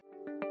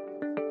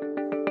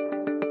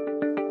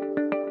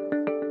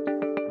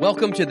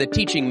Welcome to the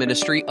teaching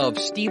ministry of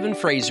Stephen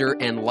Fraser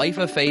and Life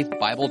of Faith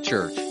Bible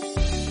Church,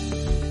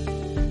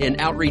 an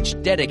outreach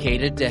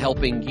dedicated to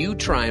helping you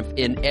triumph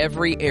in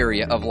every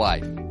area of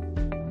life.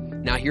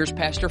 Now here's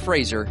Pastor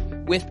Fraser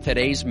with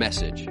today's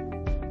message.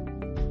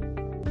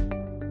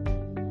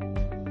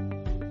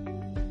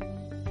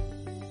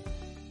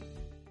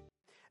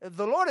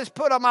 The Lord has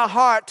put on my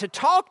heart to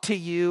talk to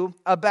you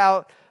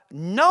about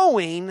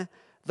knowing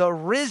the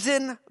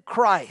risen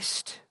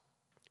Christ.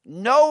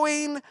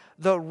 Knowing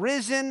the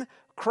risen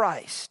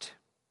Christ.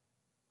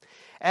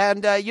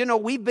 And,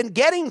 we've been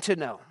getting to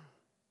know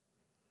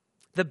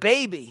the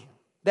baby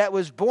that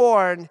was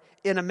born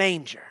in a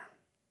manger.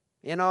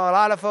 A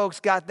lot of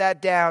folks got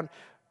that down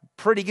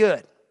pretty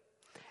good.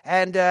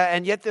 And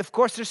yet, of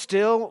course, there's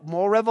still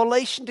more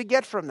revelation to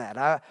get from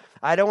that.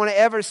 I don't want to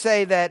ever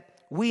say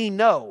that we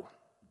know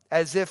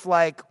as if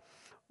like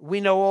we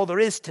know all there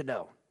is to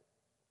know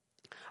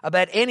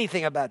about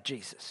anything about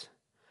Jesus.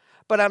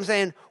 But I'm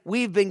saying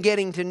we've been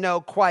getting to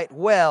know quite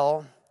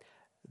well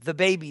the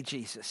baby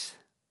Jesus,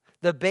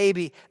 the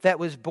baby that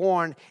was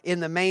born in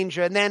the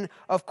manger. And then,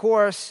 of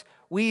course,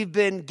 we've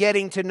been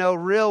getting to know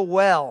real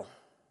well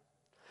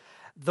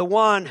the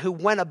one who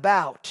went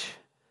about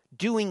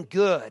doing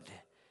good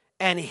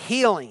and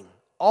healing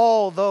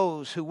all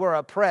those who were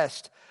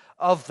oppressed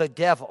of the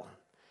devil.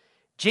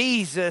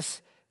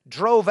 Jesus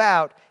drove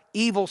out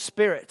evil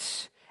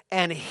spirits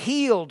and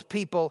healed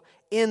people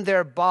in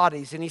their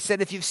bodies. And he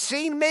said, if you've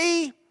seen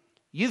me,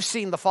 you've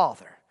seen the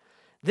Father.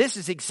 This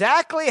is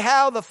exactly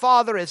how the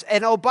Father is.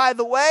 And oh, by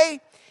the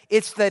way,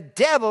 it's the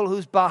devil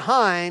who's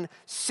behind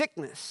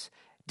sickness,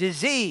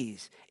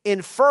 disease,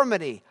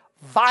 infirmity,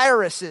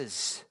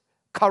 viruses,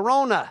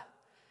 corona.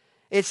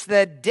 It's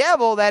the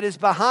devil that is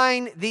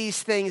behind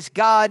these things.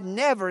 God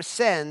never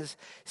sends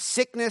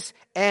sickness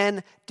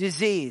and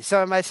disease.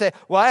 Some might say,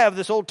 well, I have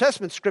this Old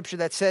Testament scripture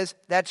that says,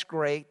 that's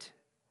great.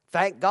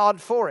 Thank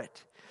God for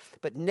it.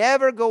 But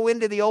never go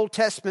into the Old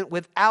Testament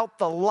without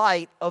the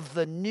light of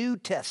the New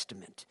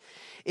Testament.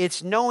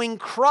 It's knowing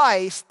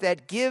Christ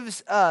that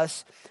gives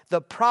us the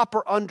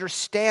proper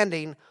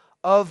understanding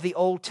of the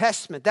Old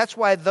Testament. That's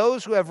why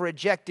those who have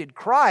rejected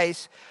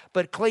Christ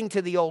but cling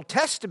to the Old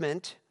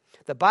Testament,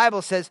 the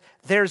Bible says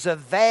there's a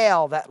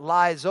veil that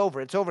lies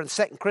over. It's over in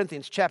 2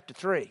 Corinthians chapter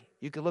 3.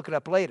 You can look it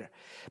up later.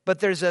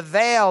 But there's a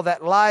veil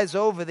that lies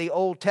over the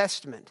Old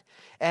Testament,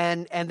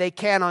 and they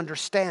can't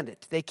understand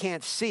it. They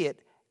can't see it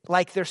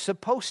like they're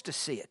supposed to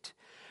see it.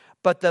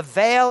 But the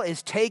veil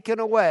is taken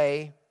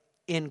away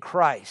in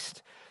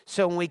Christ.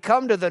 So when we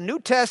come to the New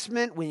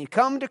Testament, when you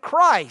come to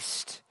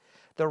Christ,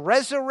 the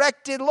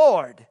resurrected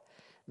Lord,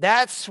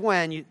 that's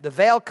when the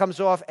veil comes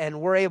off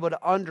and we're able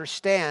to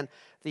understand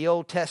the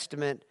Old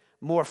Testament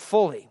more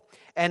fully.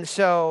 And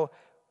so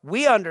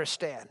we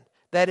understand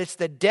that it's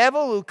the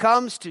devil who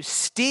comes to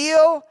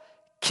steal,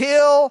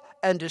 kill,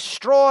 and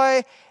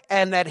destroy,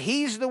 and that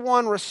he's the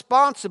one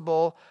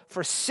responsible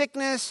for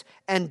sickness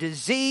and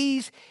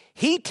disease.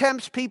 He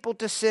tempts people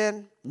to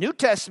sin. New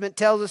Testament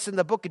tells us in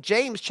the book of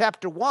James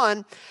chapter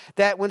 1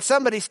 that when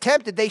somebody's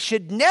tempted, they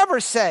should never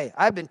say,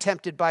 I've been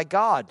tempted by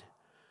God,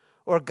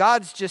 or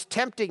God's just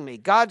tempting me.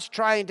 God's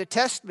trying to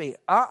test me.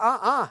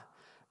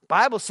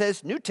 Bible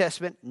says, New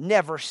Testament,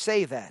 never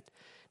say that.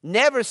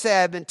 Never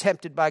say I've been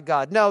tempted by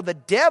God. No, the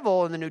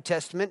devil in the New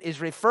Testament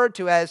is referred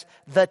to as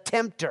the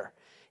tempter.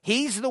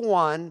 He's the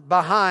one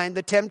behind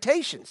the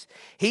temptations.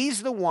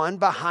 He's the one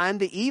behind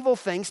the evil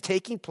things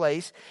taking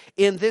place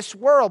in this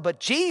world. But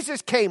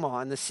Jesus came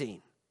on the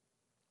scene.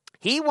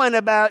 He went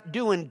about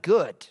doing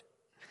good.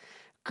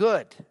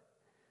 Good.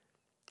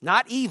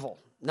 Not evil.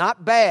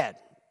 Not bad.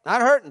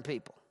 Not hurting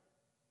people.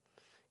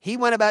 He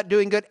went about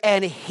doing good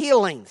and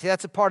healing. See,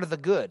 that's a part of the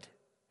good.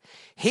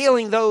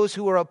 Healing those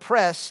who are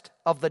oppressed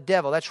of the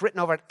devil. That's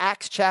written over in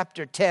Acts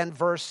chapter 10,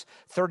 verse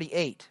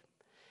 38.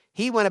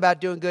 He went about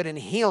doing good and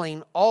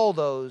healing all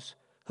those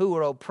who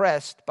were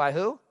oppressed by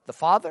who? The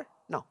Father?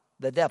 No,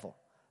 the devil.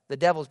 The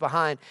devil's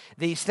behind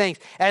these things.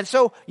 And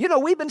so,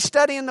 we've been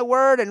studying the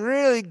Word and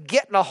really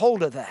getting a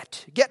hold of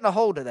that.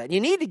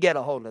 You need to get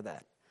a hold of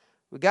that.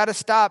 We've got to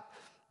stop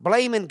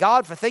blaming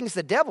God for things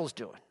the devil's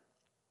doing.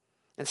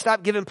 And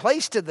stop giving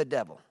place to the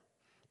devil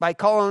by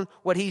calling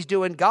what he's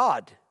doing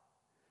God.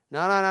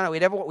 No. We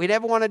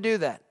never want to do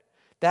that.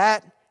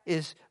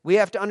 We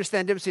have to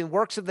understand the difference between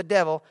works of the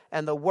devil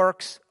and the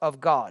works of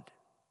God.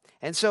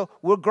 And so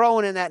we're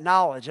growing in that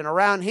knowledge. And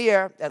around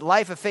here at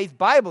Life of Faith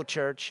Bible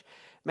Church,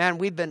 man,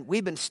 we've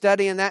been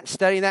studying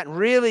that, and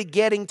really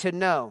getting to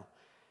know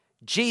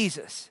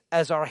Jesus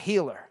as our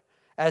healer,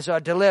 as our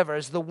deliverer,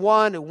 as the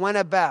one who went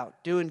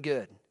about doing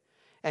good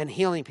and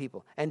healing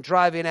people and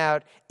driving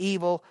out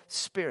evil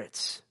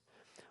spirits.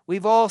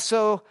 We've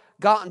also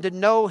gotten to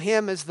know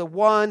him as the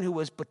one who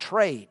was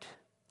betrayed,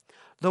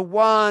 the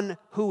one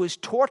who was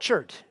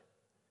tortured,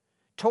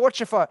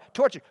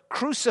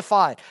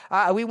 crucified.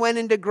 We went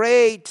into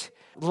great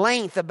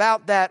length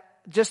about that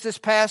just this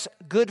past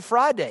Good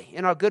Friday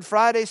in our Good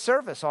Friday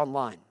service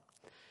online.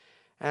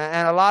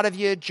 And a lot of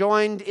you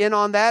joined in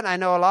on that. I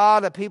know a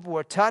lot of people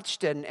were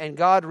touched, and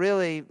God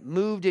really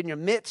moved in your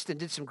midst and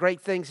did some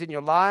great things in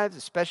your lives,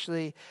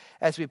 especially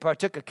as we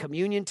partook of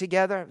communion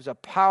together. It was a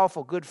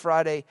powerful Good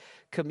Friday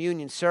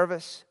communion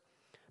service.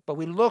 But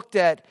we looked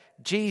at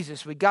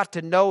Jesus. We got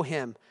to know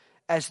him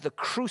as the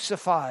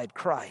crucified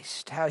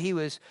Christ, how he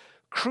was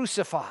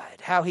crucified,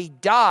 how he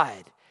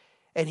died,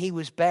 and he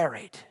was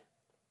buried.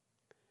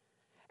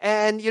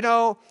 And,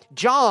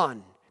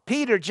 John,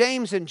 Peter,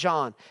 James, and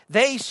John,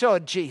 they saw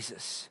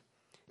Jesus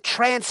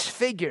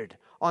transfigured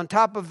on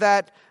top of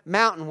that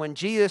mountain when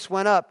Jesus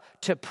went up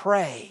to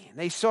pray.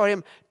 They saw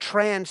him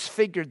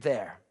transfigured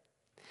there.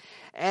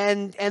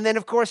 And then,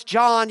 of course,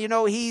 John,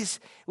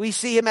 we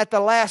see him at the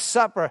Last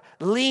Supper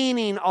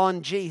leaning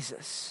on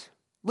Jesus,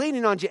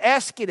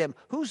 asking him,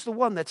 who's the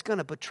one that's going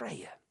to betray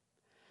you?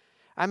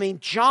 I mean,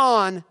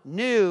 John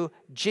knew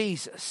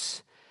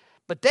Jesus.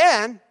 But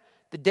then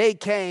the day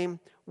came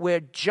where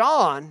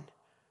John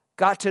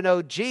got to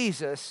know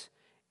Jesus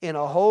in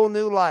a whole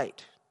new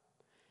light.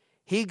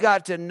 He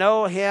got to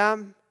know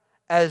him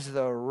as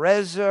the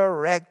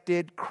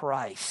resurrected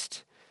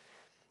Christ.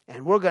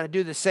 And we're going to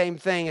do the same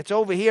thing. It's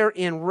over here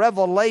in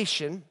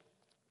Revelation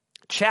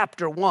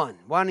chapter 1.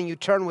 Why don't you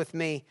turn with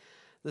me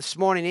this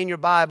morning in your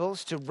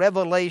Bibles to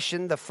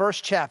Revelation, the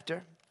first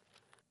chapter.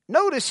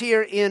 Notice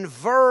here in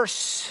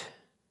verse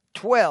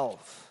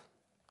 12.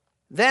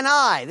 Then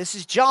this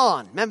is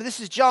John. Remember,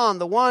 this is John,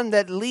 the one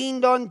that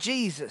leaned on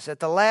Jesus at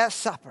the Last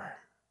Supper.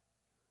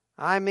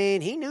 I mean,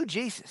 he knew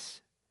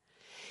Jesus.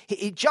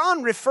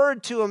 John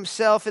referred to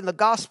himself in the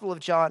Gospel of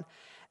John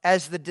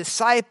as the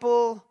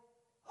disciple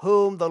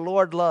whom the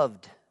Lord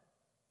loved.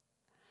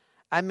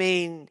 I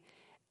mean,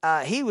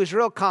 he was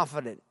real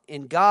confident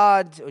in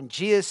God and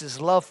Jesus'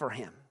 love for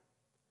him.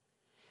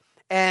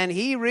 And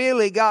he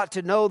really got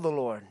to know the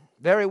Lord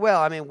very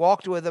well. I mean,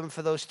 walked with him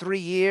for those 3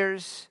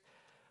 years.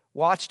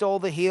 Watched all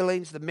the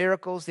healings, the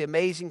miracles, the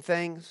amazing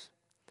things.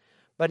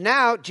 But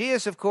now,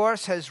 Jesus, of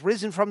course, has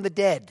risen from the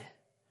dead.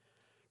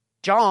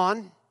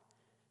 John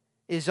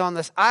is on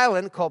this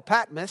island called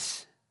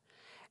Patmos.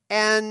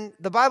 And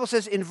the Bible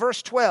says in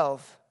verse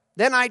 12,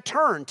 then I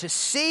turned to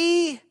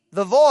see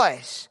the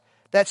voice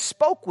that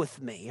spoke with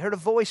me. He heard a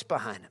voice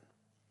behind him.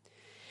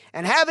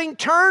 And having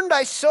turned,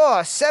 I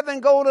saw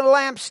 7 golden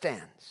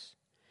lampstands.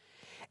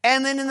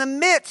 And then in the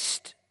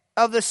midst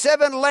of the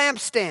 7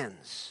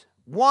 lampstands,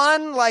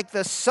 one like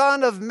the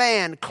Son of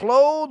Man,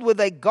 clothed with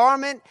a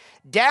garment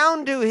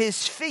down to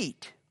his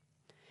feet,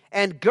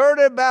 and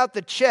girded about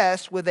the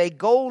chest with a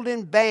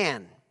golden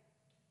band.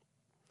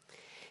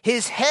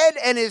 His head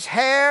and his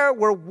hair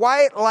were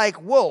white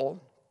like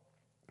wool,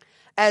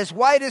 as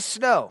white as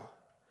snow,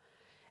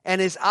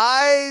 and his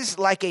eyes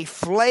like a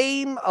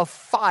flame of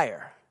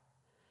fire.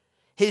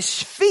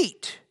 His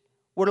feet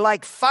were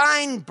like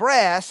fine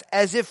brass,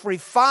 as if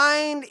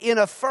refined in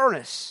a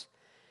furnace,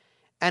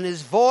 and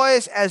his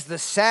voice as the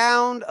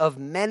sound of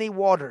many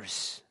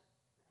waters.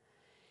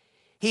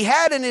 He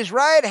had in his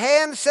right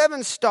hand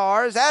 7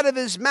 stars. Out of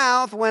his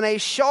mouth went a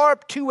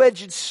sharp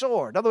 2-edged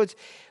sword. In other words,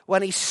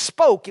 when he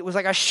spoke, it was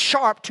like a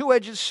sharp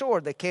 2-edged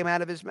sword that came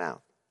out of his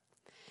mouth.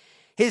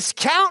 His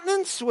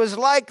countenance was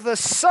like the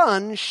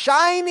sun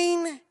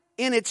shining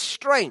in its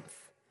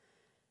strength.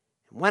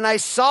 When I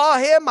saw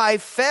him, I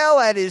fell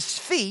at his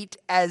feet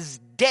as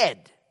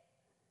dead.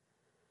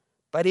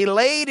 But he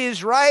laid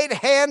his right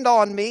hand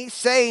on me,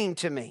 saying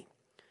to me,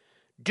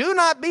 do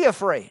not be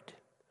afraid.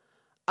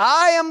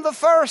 I am the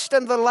first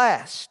and the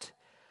last.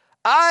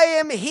 I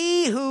am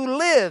he who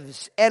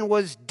lives and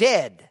was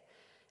dead.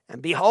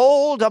 And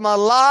behold, I'm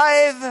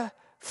alive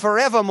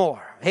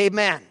forevermore.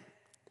 Amen.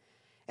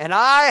 And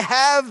I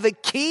have the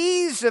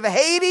keys of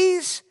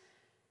Hades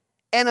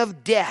and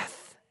of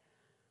death.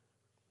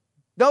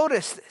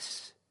 Notice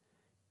this.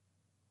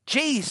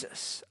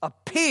 Jesus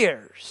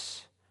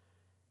appears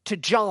to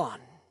John.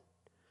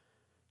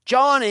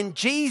 John and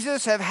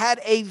Jesus have had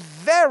a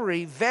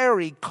very,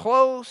 very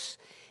close,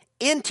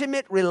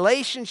 intimate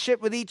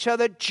relationship with each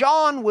other.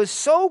 John was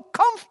so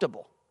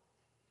comfortable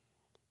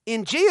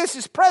in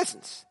Jesus'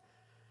 presence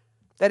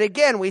that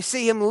again we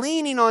see him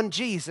leaning on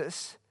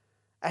Jesus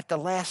at the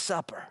Last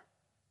Supper.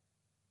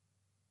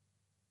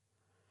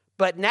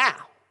 But now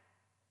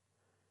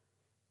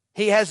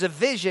he has a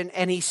vision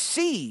and he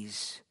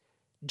sees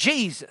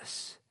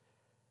Jesus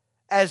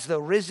as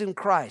the risen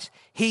Christ.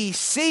 He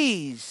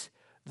sees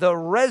the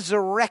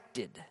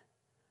resurrected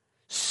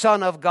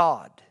Son of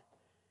God.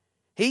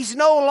 He's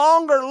no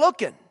longer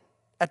looking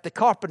at the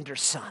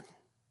carpenter's son.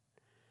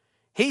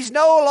 He's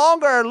no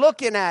longer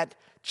looking at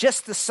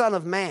just the Son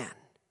of Man.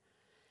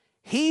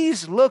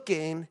 He's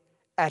looking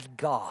at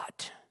God.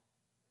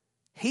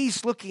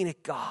 He's looking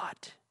at God.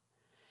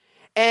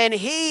 And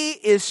he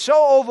is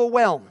so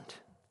overwhelmed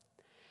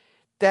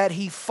that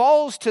he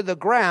falls to the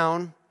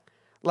ground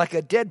like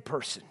a dead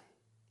person.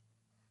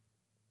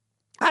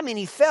 I mean,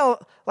 he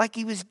felt like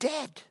he was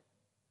dead.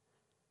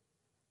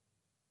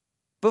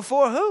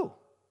 Before who?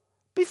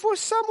 Before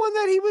someone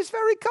that he was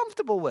very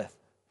comfortable with.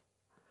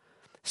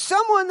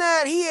 Someone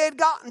that he had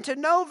gotten to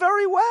know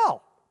very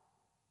well.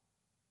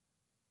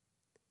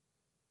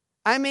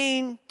 I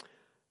mean,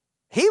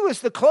 he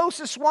was the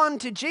closest one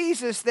to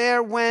Jesus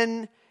there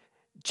when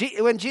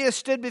Jesus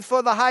stood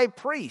before the high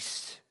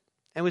priest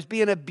and was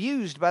being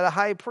abused by the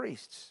high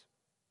priests.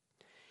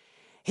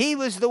 He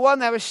was the one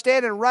that was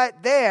standing right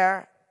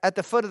there at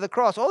the foot of the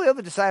cross. All the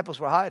other disciples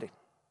were hiding.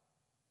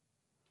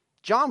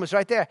 John was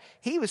right there.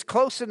 He was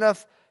close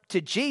enough to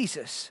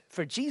Jesus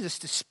for Jesus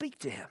to speak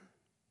to him.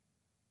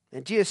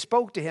 And Jesus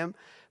spoke to him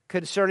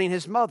concerning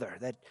his mother,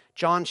 that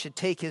John should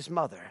take his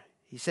mother.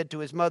 He said to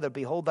his mother,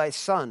 "Behold thy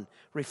son,"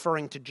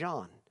 referring to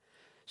John.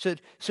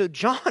 So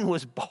John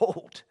was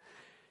bold.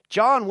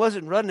 John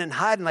wasn't running and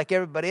hiding like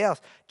everybody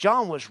else.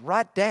 John was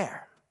right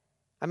there.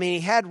 I mean,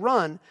 he had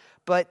run,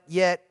 but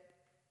yet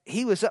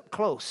he was up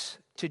close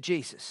to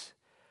Jesus.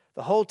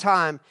 The whole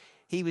time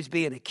he was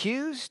being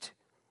accused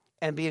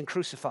and being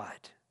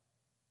crucified.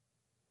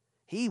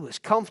 He was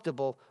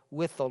comfortable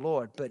with the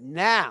Lord, but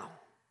now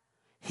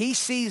he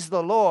sees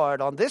the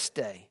Lord on this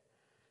day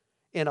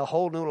in a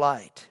whole new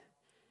light.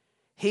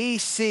 He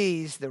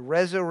sees the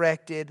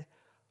resurrected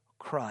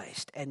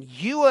Christ. And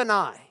you and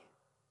I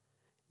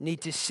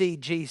need to see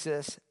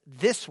Jesus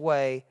this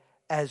way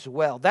as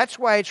well. That's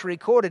why it's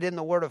recorded in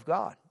the Word of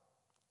God.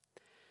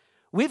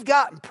 We've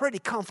gotten pretty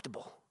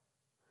comfortable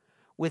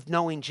with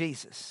knowing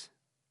Jesus,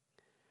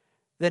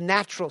 the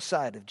natural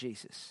side of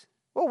Jesus.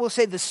 Well, we'll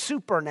say the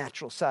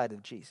supernatural side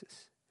of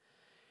Jesus,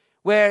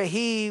 where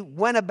he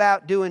went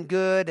about doing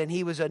good and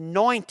he was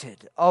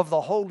anointed of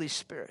the Holy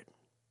Spirit.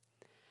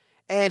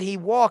 And he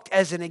walked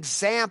as an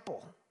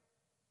example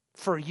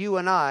for you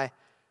and I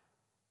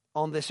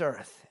on this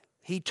earth.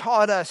 He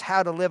taught us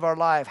how to live our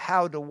life,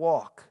 how to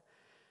walk.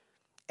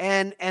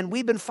 And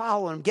we've been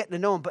following him, getting to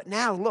know him. But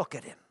now look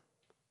at him.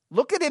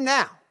 Look at him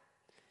now.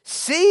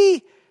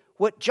 See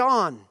what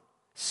John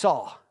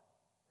saw.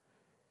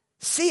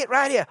 See it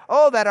right here.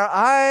 Oh, that our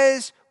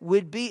eyes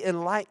would be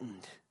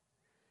enlightened,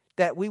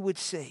 that we would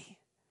see.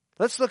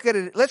 Let's look at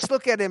it. Let's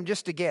look at him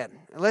just again.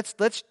 Let's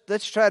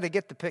try to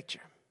get the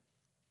picture.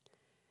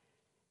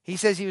 He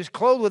says he was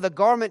clothed with a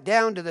garment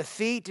down to the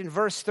feet in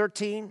verse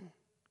 13,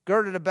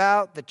 girded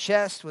about the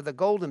chest with a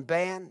golden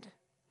band.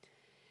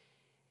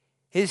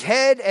 His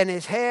head and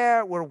his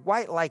hair were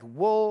white like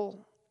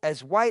wool,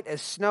 as white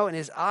as snow, and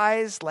his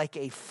eyes like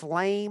a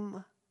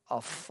flame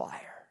of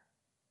fire.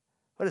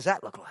 What does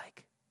that look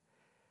like?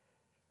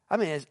 I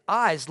mean, his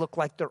eyes look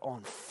like they're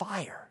on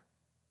fire.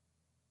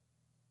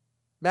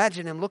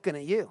 Imagine him looking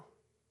at you.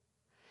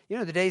 You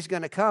know, the day's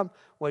going to come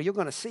where you're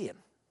going to see him.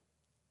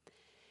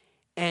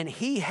 And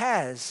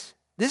this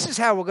is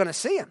how we're going to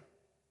see him.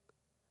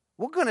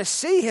 We're going to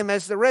see him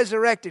as the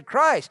resurrected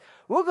Christ.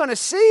 We're going to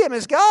see him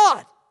as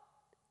God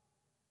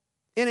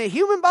in a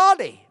human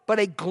body, but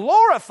a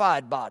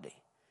glorified body.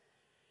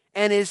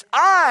 And his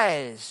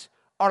eyes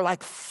are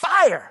like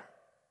fire.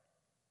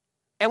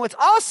 And what's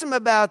awesome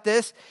about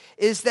this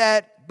is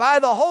that by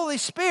the Holy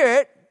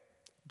Spirit,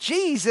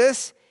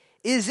 Jesus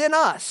is in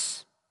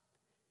us.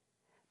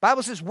 The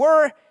Bible says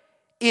we're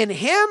in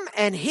him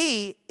and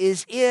he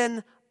is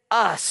in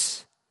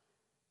us.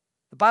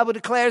 The Bible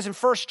declares in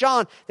 1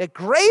 John that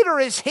greater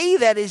is he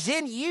that is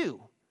in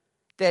you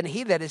than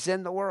he that is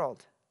in the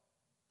world.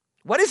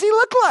 What does he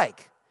look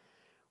like?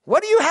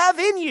 What do you have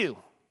in you?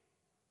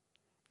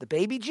 The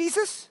baby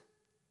Jesus?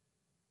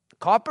 The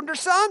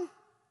carpenter's son?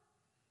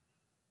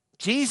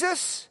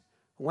 Jesus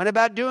went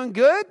about doing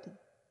good?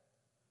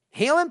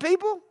 Healing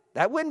people?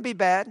 That wouldn't be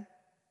bad.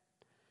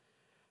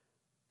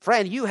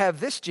 Friend, you have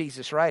this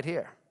Jesus right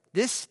here.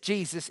 This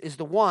Jesus is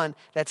the one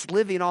that's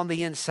living on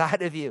the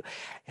inside of you.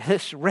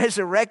 This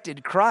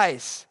resurrected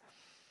Christ.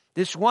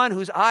 This one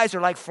whose eyes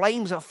are like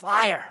flames of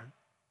fire.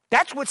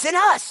 That's what's in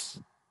us.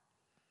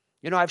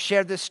 You know, I've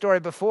shared this story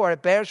before.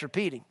 It bears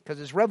repeating because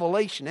there's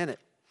revelation in it.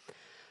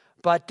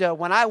 But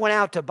when I went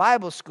out to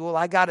Bible school,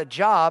 I got a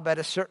job at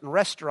a certain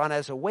restaurant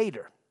as a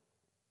waiter.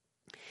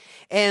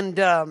 And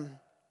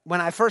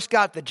when I first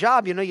got the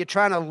job, you know, you're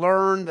trying to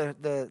learn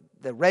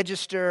the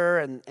register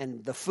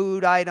and the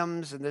food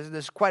items, and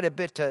there's quite a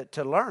bit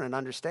to learn and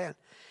understand.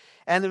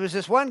 And there was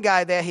this one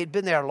guy there, he'd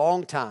been there a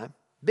long time,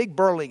 big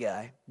burly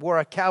guy, wore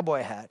a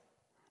cowboy hat,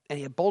 and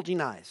he had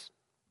bulging eyes.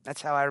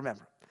 That's how I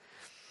remember.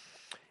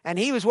 And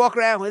he was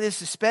walking around with his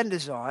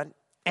suspenders on,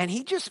 and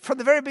he just, from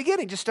the very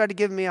beginning, just started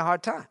giving me a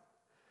hard time.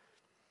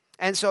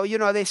 And so, you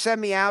know, they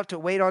send me out to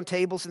wait on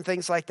tables and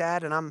things like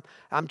that, and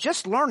I'm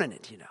just learning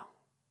it, you know.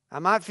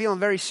 I'm not feeling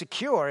very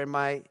secure in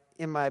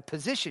my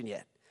position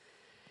yet.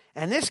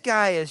 And this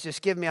guy is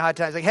just giving me a hard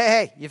time. He's like,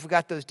 hey, you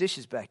forgot those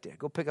dishes back there.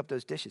 Go pick up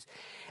those dishes.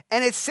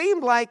 And it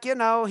seemed like, you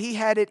know, he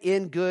had it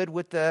in good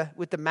with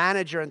the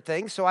manager and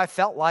things. So I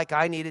felt like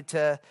I needed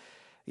to,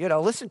 you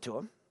know, listen to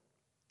him.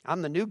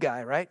 I'm the new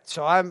guy, right?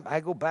 So I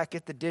go back,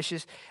 get the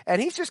dishes.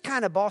 And he's just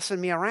kind of bossing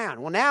me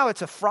around. Well, now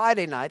it's a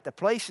Friday night. The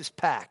place is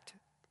packed.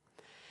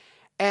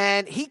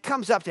 And he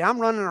comes up to me. I'm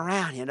running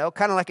around, you know,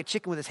 kind of like a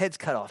chicken with his head's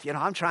cut off. You know,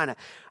 I'm trying to,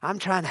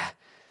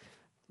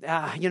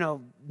 you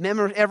know,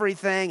 remember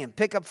everything and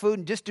pick up food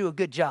and just do a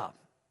good job.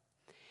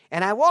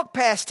 And I walk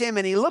past him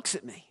and he looks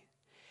at me.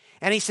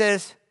 And he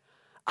says,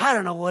 I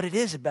don't know what it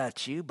is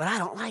about you, but I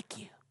don't like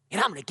you.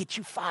 and I'm going to get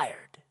you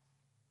fired.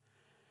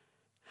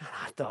 And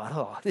I thought,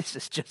 oh, this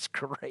is just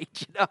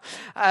great.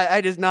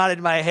 I just nodded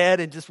my head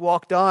and just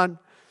walked on.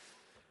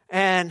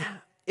 And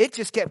it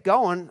just kept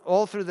going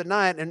all through the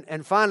night.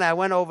 And finally, I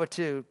went over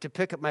to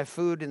pick up my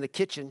food in the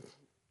kitchen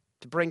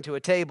to bring to a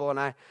table. And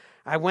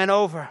I went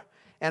over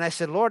and I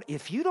said, Lord,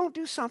 if you don't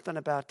do something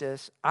about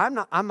this, I'm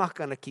not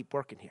going to keep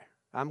working here.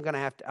 I'm going to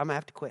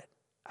have to quit.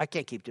 I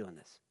can't keep doing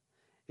this.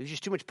 It was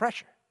just too much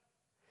pressure.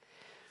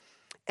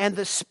 And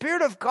the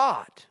Spirit of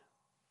God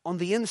on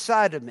the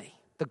inside of me,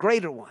 the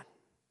greater one,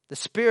 the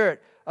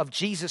Spirit of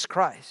Jesus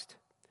Christ,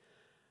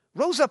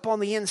 rose up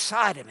on the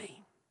inside of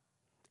me.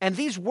 And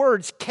these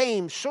words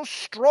came so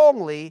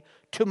strongly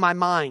to my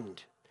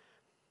mind.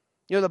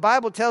 The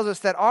Bible tells us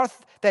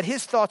that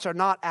his thoughts are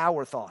not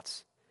our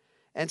thoughts.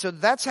 And so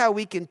that's how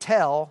we can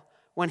tell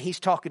when he's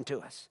talking to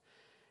us.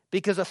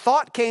 Because a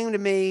thought came to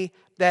me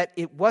that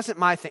it wasn't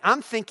my thing.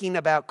 I'm thinking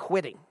about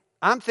quitting.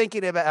 I'm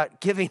thinking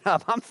about giving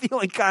up. I'm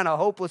feeling kind of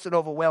hopeless and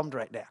overwhelmed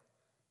right now.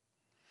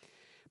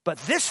 But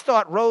this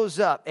thought rose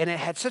up, and it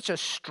had such a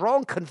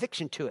strong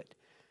conviction to it.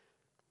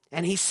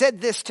 And he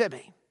said this to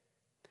me: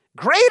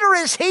 greater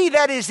is he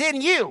that is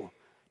in you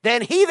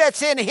than he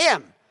that's in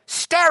him.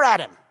 Stare at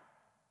him.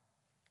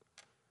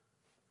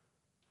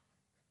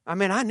 I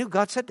mean, I knew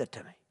God said that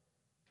to me.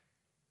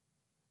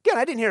 Again,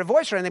 I didn't hear a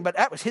voice or anything, but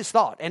that was his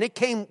thought. And it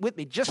came with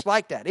me just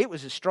like that. It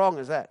was as strong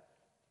as that.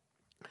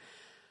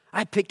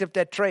 I picked up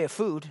that tray of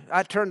food.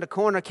 I turned the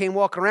corner, came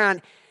walking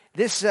around.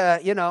 This,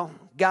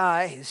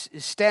 guy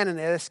is standing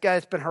there. This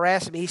guy's been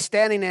harassing me. He's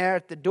standing there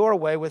at the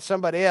doorway with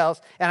somebody else.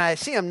 And I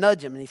see him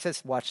nudge him. And he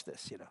says, watch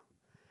this,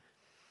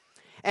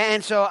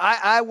 And so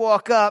I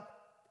walk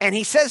up, and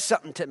he says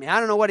something to me. I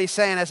don't know what he's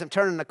saying as I'm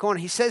turning the corner.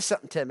 He says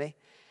something to me.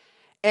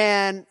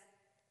 And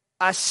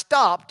I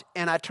stopped,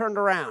 and I turned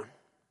around.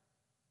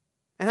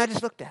 And I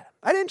just looked at him.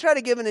 I didn't try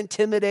to give an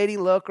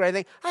intimidating look or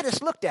anything. I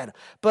just looked at him.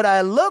 But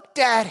I looked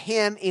at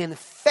him in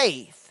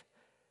faith,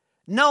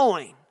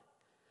 knowing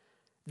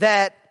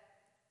that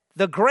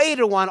the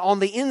greater one on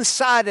the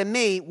inside of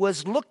me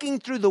was looking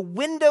through the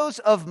windows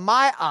of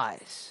my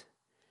eyes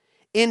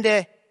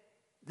into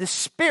the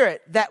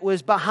spirit that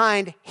was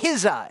behind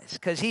his eyes,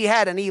 because he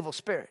had an evil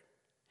spirit.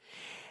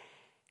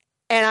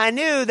 And I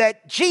knew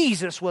that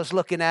Jesus was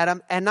looking at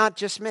him and not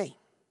just me.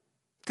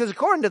 Because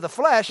according to the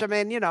flesh,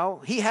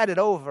 he had it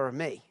over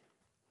me.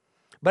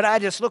 But I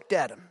just looked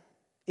at him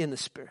in the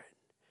spirit,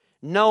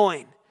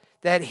 knowing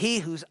that he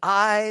whose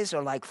eyes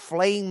are like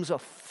flames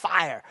of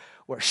fire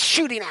were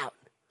shooting out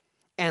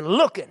and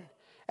looking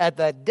at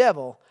the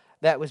devil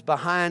that was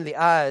behind the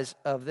eyes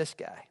of this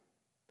guy.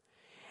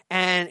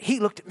 And he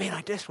looked at me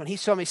like this. When he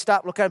saw me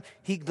stop, look at him,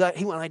 he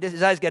went like this.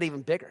 His eyes got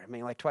even bigger.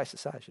 Like twice the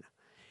size.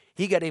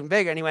 He got even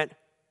bigger, and he went,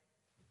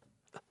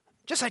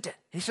 just like that.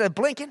 He started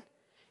blinking.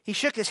 He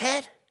shook his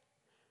head.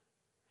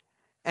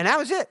 And that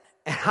was it.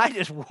 And I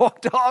just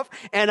walked off,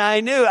 and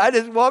I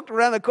just walked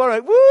around the corner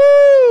like,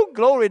 woo,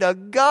 glory to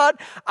God.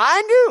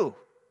 I knew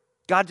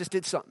God just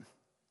did something.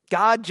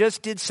 God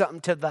just did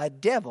something to the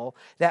devil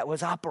that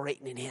was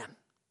operating in him.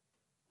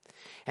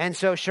 And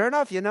so sure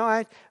enough,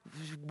 I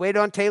waited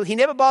on table. He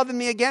never bothered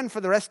me again for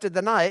the rest of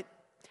the night.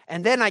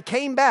 And then I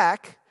came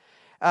back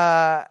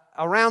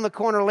around the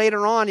corner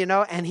later on,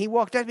 and he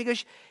walked up. He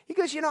goes,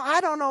 I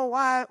don't know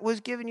why I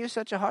was giving you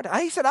such a hard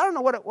time. He said, I don't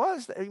know what it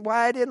was,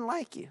 why I didn't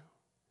like you.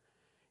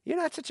 You're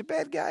not such a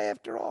bad guy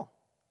after all.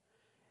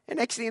 And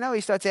next thing you know,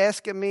 he starts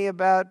asking me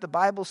about the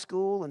Bible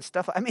school and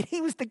stuff.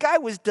 The guy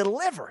was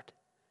delivered.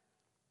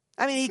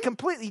 He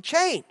completely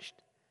changed.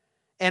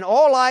 And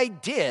all I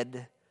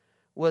did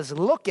was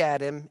look at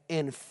him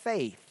in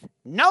faith,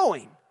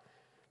 knowing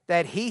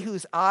that he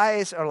whose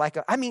eyes are like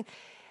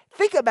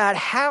think about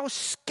how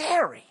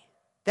scary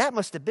that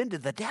must have been to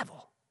the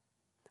devil.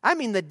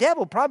 The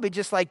devil probably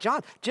just like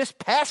John, just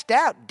passed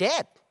out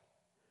dead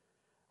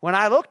when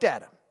I looked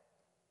at him.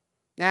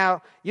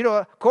 Now,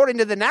 according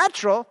to the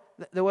natural,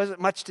 there wasn't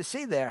much to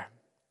see there.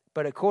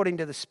 But according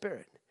to the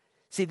Spirit.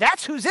 See,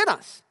 that's who's in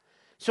us.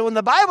 So when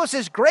the Bible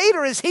says,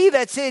 greater is he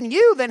that's in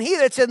you than he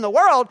that's in the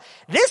world,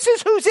 this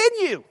is who's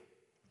in you.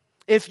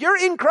 If you're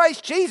in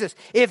Christ Jesus,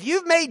 if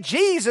you've made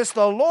Jesus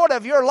the Lord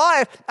of your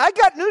life, I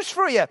got news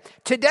for you.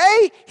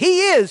 Today,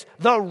 he is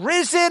the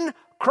risen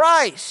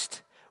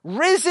Christ,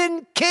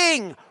 risen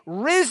King,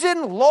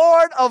 risen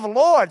Lord of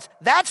Lords.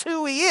 That's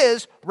who he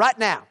is right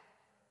now.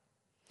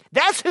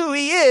 That's who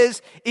he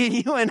is in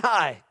you and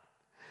I.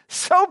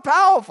 So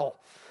powerful.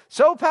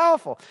 So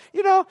powerful.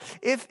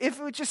 If it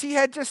was just, he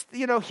had just,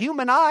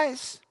 human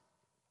eyes.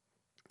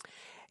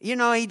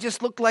 He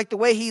just looked like the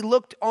way he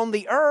looked on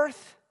the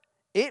earth.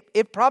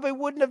 It probably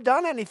wouldn't have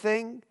done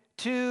anything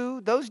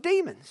to those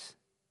demons.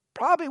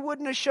 Probably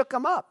wouldn't have shook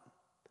them up.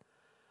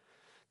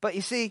 But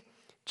you see,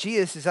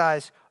 Jesus'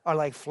 eyes are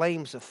like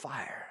flames of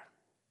fire.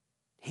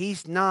 He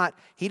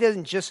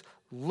doesn't just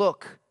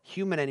look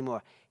human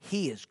anymore.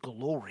 He is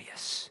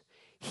glorious.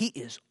 He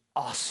is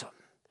awesome.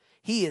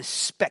 He is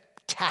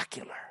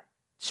spectacular.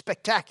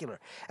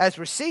 Spectacular. As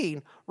we're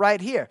seeing right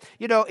here.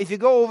 If you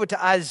go over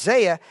to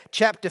Isaiah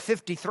chapter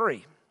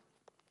 53.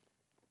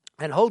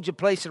 And hold your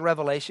place in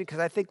Revelation, because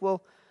I think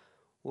we'll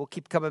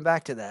keep coming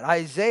back to that.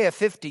 Isaiah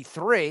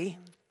 53,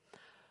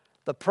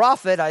 the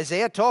prophet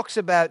Isaiah talks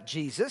about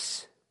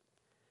Jesus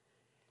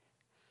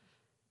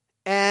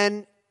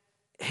and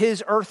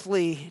his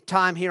earthly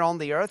time here on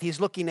the earth. He's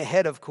looking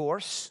ahead, of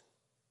course,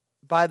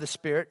 by the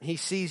Spirit. He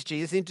sees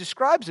Jesus. He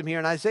describes him here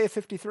in Isaiah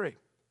 53.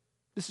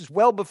 This is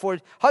well before,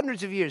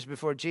 hundreds of years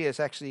before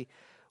Jesus actually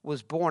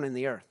was born in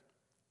the earth.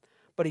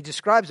 But he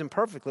describes him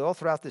perfectly all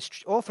throughout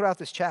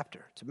this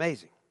chapter. It's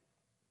amazing.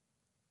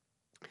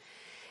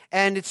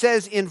 And it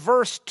says in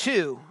verse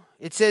 2,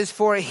 it says,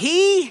 "For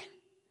he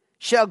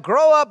shall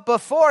grow up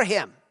before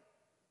him."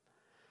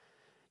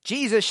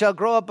 Jesus shall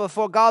grow up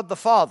before God the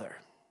Father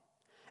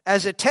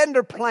as a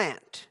tender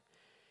plant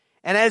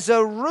and as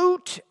a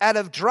root out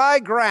of dry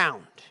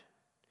ground.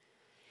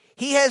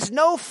 He has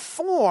no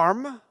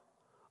form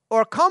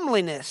or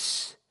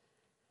comeliness,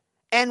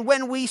 and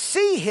when we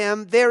see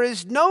him, there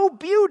is no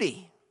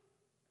beauty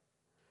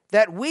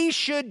that we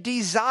should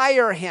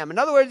desire him. In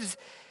other words,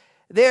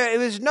 there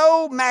was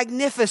no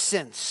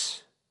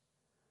magnificence,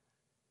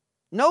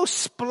 no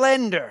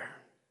splendor,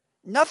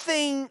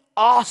 nothing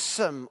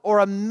awesome or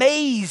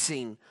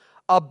amazing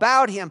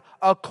about him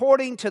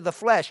according to the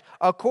flesh,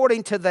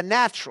 according to the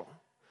natural.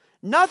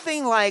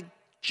 Nothing like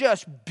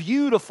just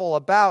beautiful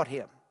about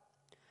him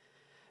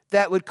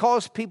that would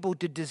cause people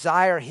to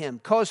desire him,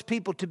 cause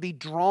people to be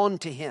drawn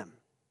to him.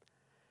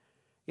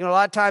 You know, a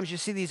lot of times you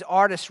see these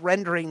artist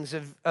renderings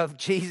of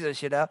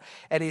Jesus,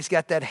 and he's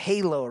got that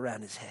halo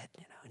around his head,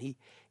 and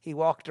he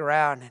walked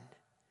around and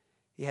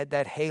he had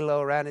that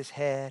halo around his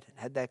head and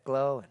had that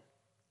glow.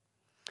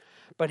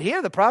 But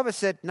here the prophet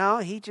said, no,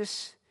 he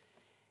just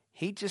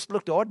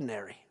looked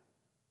ordinary.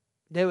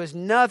 There was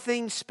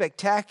nothing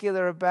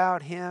spectacular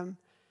about him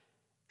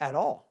at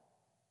all.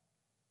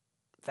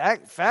 In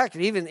fact,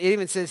 it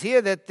even says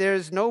here that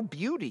there's no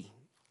beauty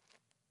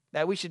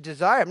that we should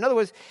desire him. In other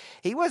words,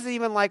 he wasn't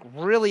even like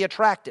really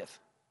attractive.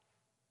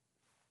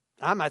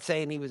 I'm not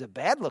saying he was a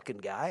bad-looking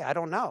guy. I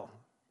don't know.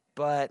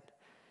 But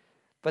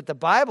the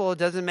Bible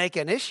doesn't make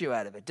an issue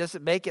out of it.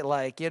 Doesn't make it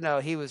like,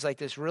 he was like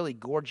this really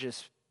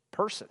gorgeous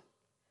person.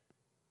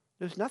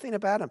 There's nothing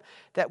about him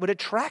that would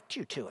attract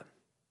you to him.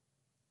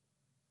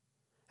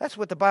 That's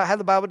how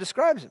the Bible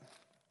describes him.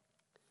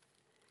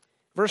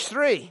 Verse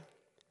 3,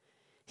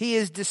 he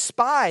is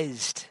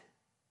despised.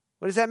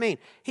 What does that mean?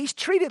 He's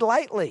treated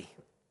lightly.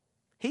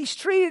 He's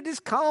treated as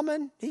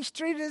common. He's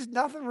treated as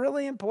nothing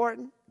really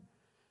important.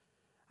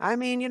 I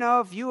mean,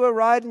 if you were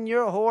riding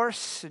your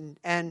horse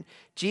and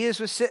Jesus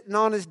was sitting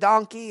on his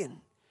donkey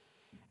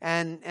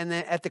and then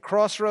at the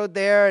crossroad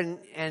there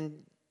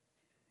and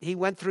he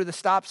went through the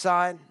stop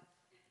sign,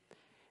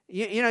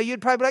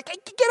 you'd probably be like, hey,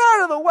 get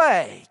out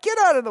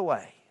of the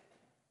way,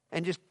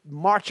 and just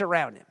march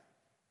around him.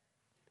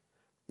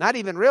 Not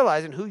even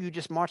realizing who you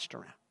just marched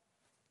around.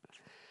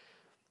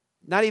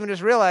 Not even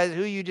just realizing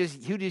who you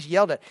just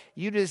yelled at.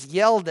 You just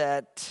yelled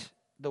at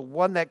the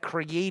one that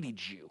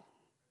created you.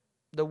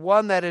 The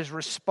one that is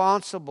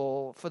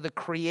responsible for the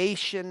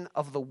creation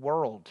of the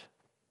world.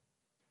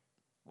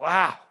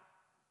 Wow.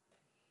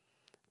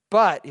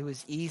 But it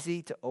was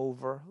easy to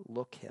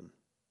overlook him.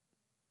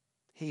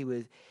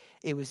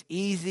 It was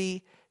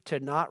easy to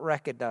not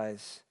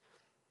recognize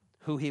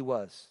who he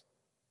was.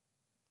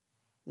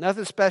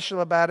 Nothing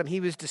special about him. He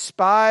was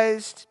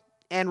despised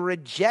and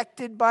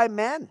rejected by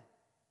men.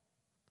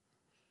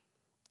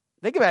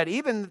 Think about it.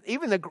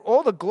 Even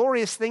all the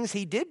glorious things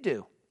he did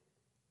do.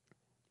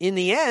 In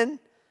the end,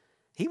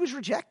 he was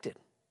rejected.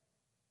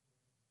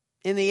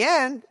 In the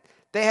end,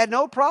 they had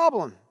no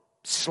problem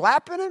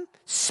slapping him,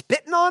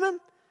 spitting on him,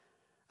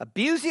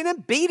 abusing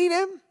him, beating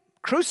him,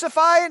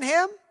 crucifying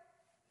him.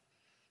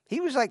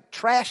 He was like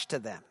trash to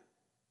them.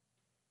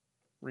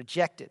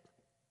 Rejected.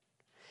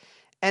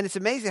 And it's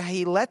amazing how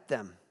he let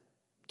them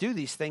do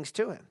these things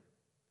to him.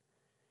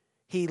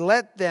 He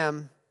let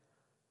them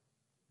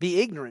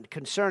be ignorant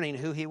concerning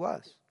who he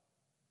was.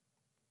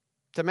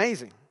 It's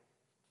amazing.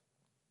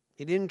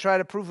 He didn't try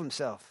to prove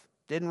himself.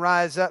 Didn't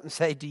rise up and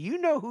say, do you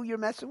know who you're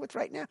messing with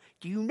right now?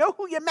 Do you know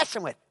who you're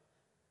messing with?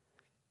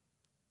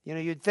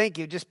 You'd think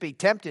you'd just be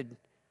tempted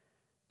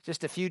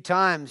just a few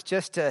times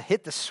just to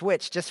hit the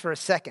switch just for a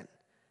second.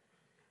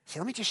 Say,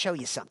 let me just show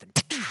you something.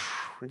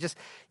 And just,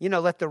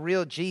 let the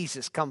real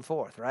Jesus come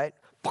forth, right?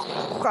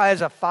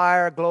 As a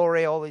fire,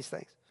 glory, all these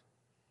things.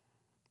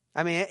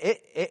 I mean,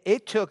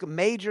 it took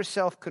major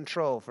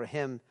self-control for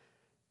him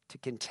to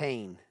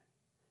contain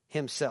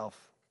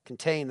himself,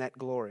 contain that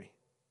glory.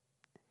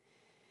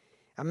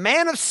 A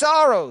man of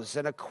sorrows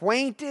and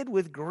acquainted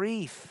with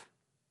grief.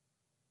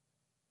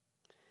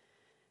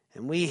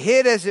 And we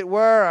hid, as it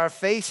were, our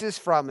faces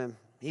from him.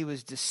 He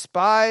was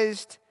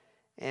despised,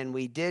 and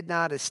we did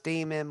not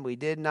esteem him. We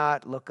did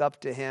not look up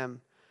to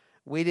him.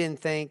 We didn't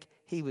think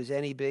he was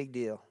any big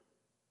deal.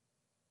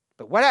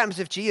 But what happens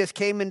if Jesus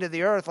came into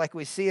the earth like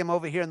we see him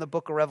over here in the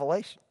book of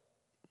Revelation?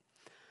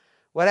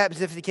 What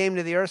happens if he came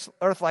to the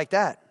earth like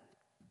that?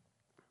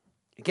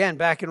 Again,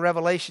 back in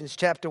Revelations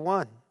chapter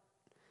 1.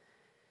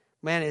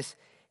 Man,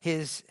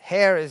 His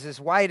hair is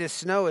as white as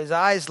snow, his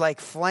eyes like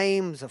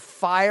flames of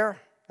fire.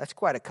 That's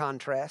quite a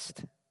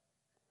contrast.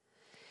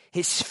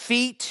 His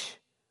feet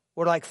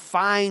were like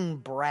fine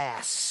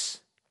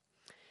brass,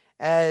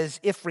 as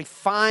if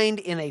refined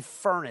in a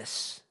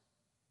furnace.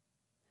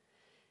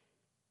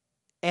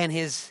 And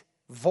his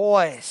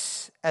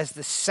voice as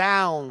the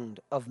sound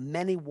of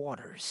many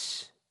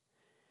waters.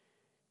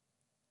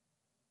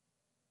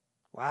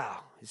 Wow.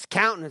 His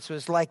countenance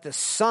was like the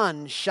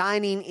sun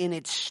shining in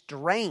its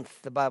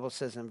strength, the Bible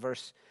says in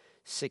verse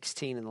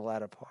 16 in the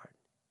latter part.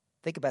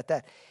 Think about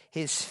that.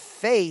 His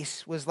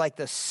face was like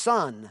the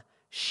sun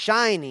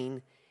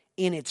shining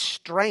in its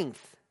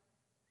strength.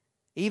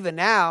 Even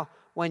now,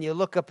 when you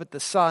look up at the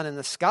sun in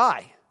the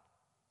sky,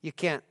 you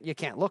can't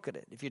look at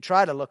it. If you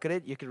try to look at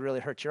it, you could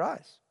really hurt your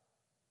eyes.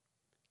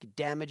 You could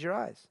damage your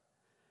eyes.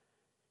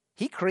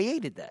 He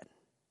created that.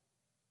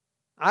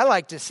 I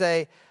like to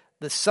say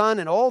the sun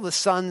and all the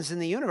suns in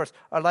the universe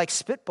are like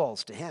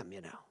spitballs to him,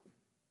 you know.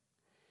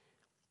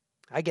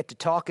 I get to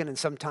talking and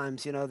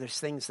sometimes, you know, there's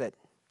things that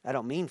I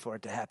don't mean for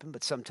it to happen,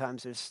 but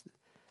sometimes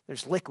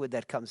there's liquid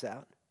that comes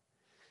out.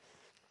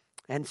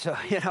 And so,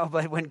 you know,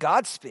 but when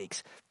God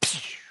speaks,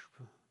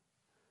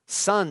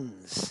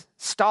 suns,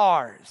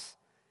 stars,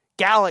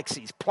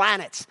 galaxies,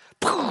 planets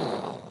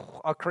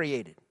are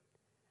created.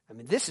 I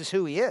mean, this is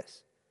who he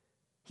is.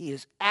 He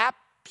is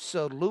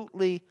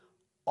absolutely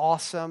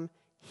awesome.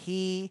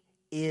 He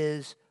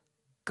is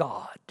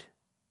God.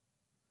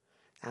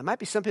 Now, it might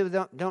be some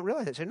people don't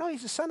realize it. Say, no,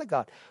 he's the Son of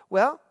God.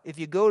 Well, if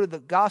you go to the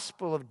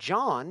Gospel of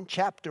John,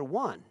 chapter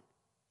 1,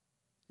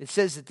 it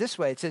says it this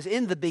way. It says,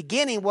 in the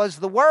beginning was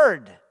the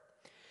Word,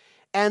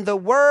 and the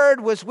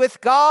Word was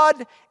with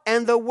God,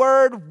 and the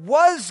Word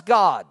was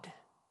God.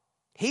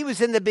 He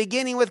was in the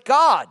beginning with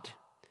God.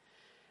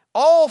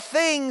 All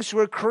things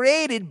were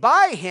created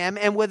by him,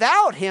 and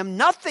without him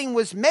nothing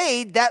was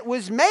made that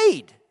was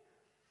made.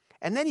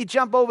 And then you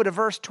jump over to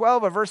verse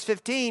 12 or verse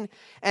 15,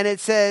 and it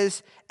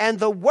says, and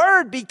the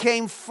Word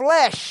became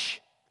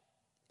flesh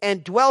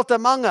and dwelt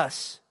among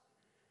us.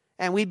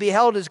 And we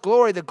beheld his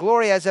glory, the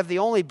glory as of the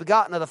only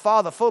begotten of the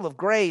Father, full of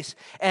grace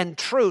and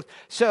truth.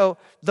 So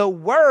the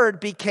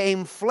Word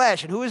became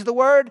flesh. And who is the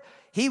Word?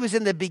 He was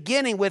in the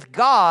beginning with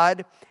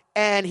God,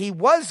 and he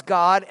was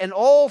God, and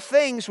all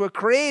things were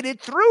created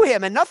through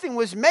him, and nothing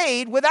was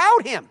made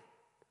without him.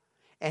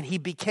 And he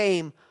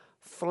became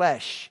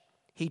flesh.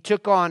 He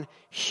took on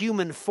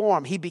human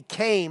form. He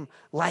became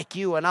like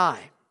you and I.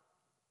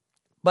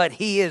 But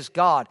he is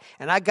God.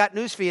 And I got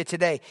news for you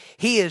today.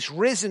 He is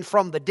risen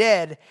from the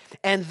dead.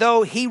 And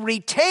though he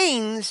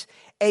retains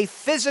a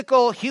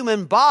physical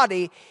human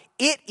body,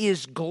 it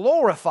is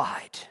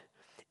glorified.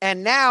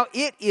 And now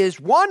it is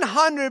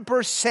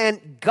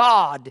 100%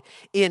 God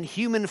in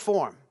human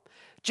form.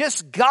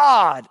 Just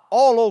God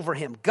all over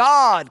him.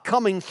 God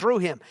coming through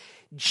him.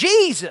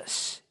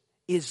 Jesus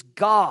is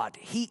God.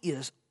 He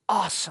is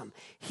awesome.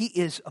 He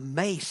is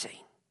amazing.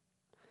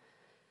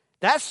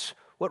 That's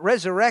what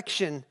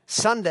Resurrection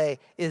Sunday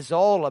is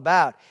all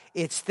about.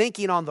 It's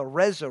thinking on the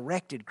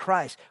resurrected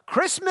Christ.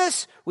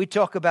 Christmas, we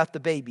talk about the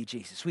baby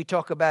Jesus. We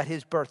talk about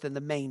his birth in the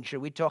manger.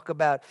 We talk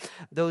about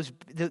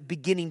the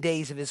beginning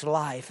days of his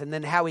life, and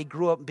then how he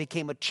grew up and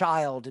became a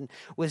child and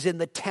was in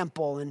the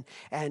temple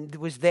and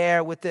was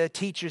there with the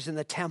teachers in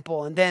the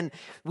temple. And then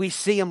we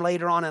see him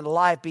later on in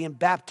life being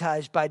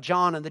baptized by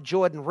John in the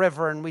Jordan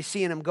River, and we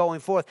see him going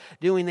forth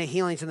doing the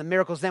healings and the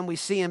miracles. Then we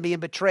see him being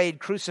betrayed,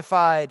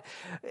 crucified,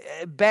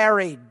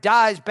 buried,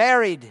 dies,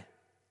 buried.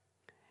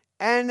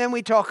 And then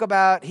we talk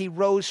about he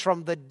rose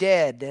from the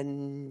dead,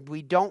 and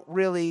we don't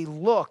really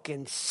look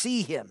and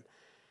see him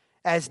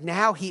as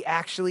now he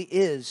actually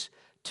is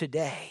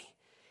today.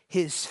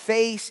 His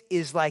face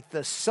is like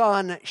the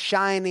sun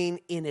shining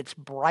in its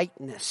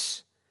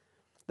brightness.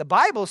 The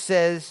Bible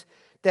says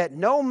that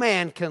no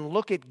man can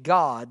look at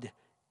God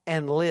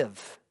and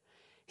live.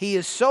 He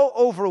is so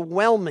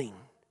overwhelming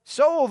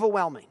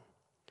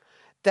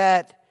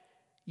that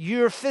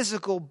your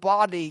physical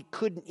body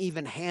couldn't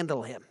even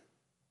handle him.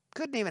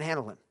 Couldn't even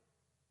handle him.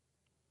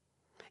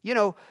 You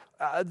know,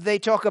 they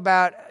talk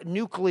about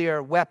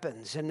nuclear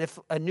weapons, and if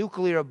a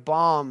nuclear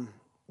bomb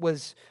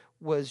was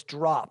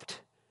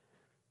dropped,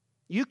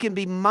 you can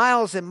be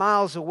miles and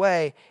miles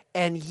away,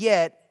 and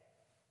yet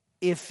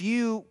if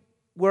you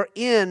were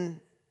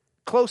in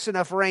close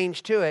enough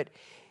range to it,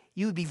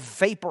 you would be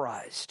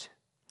vaporized.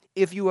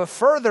 If you were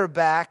further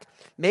back,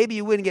 maybe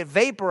you wouldn't get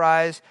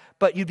vaporized,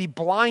 but you'd be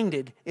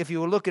blinded if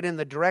you were looking in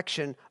the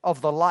direction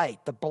of the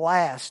light, the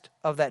blast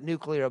of that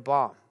nuclear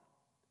bomb.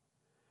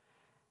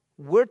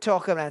 We're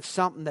talking about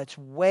something that's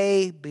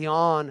way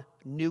beyond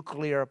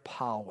nuclear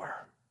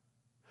power.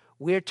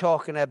 We're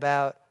talking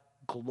about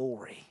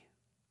glory.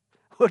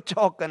 We're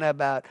talking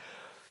about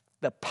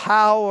the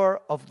power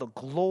of the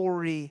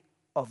glory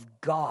of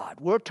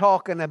God. We're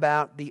talking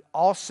about the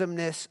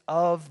awesomeness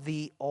of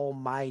the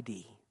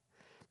Almighty.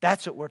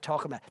 That's what we're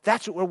talking about.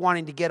 That's what we're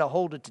wanting to get a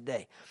hold of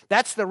today.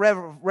 That's the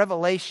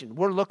revelation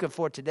we're looking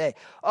for today.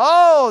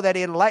 Oh, that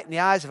he enlighten the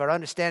eyes of our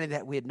understanding,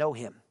 that we'd know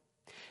him.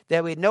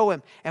 That we'd know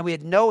him, and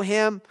we'd know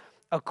him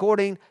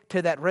according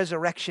to that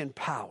resurrection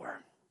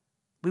power.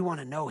 We want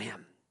to know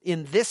him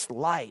in this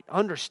light.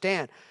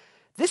 Understand,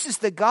 this is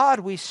the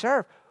God we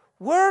serve.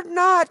 We're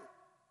not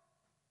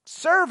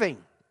serving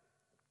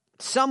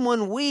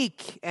someone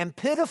weak and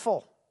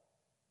pitiful.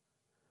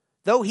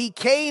 Though he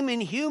came in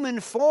human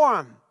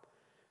form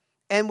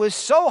and was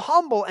so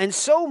humble and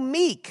so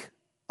meek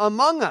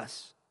among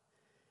us,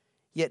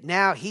 yet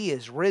now he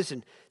is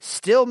risen,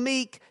 still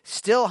meek,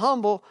 still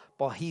humble,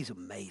 but he's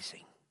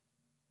amazing.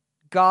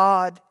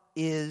 God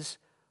is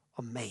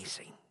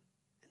amazing.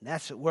 And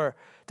that's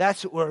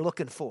what we're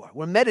looking for.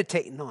 We're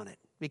meditating on it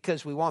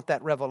because we want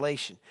that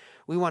revelation.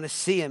 We want to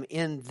see him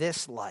in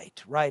this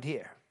light right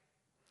here.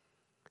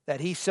 That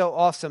he's so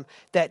awesome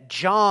that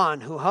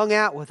John, who hung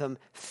out with him,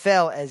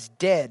 fell as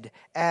dead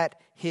at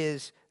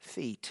his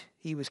feet.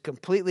 He was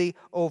completely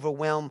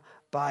overwhelmed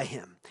by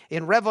him.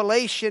 In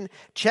Revelation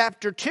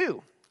chapter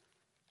 2,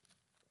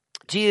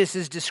 Jesus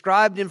is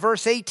described in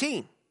verse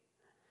 18.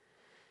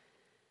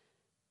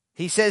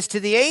 He says, to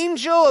the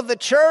angel of the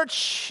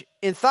church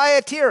in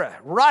Thyatira,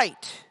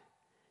 write,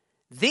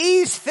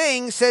 these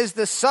things says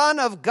the Son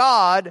of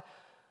God,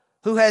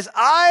 who has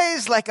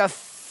eyes like a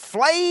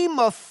flame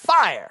of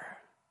fire,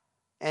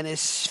 and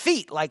his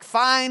feet like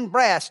fine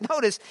brass.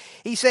 Notice,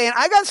 he's saying,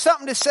 I got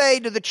something to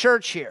say to the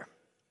church here.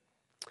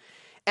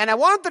 And I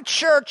want the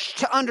church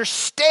to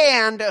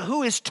understand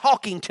who is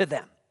talking to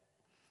them.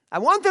 I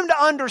want them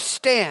to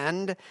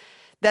understand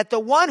that the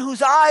one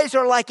whose eyes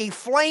are like a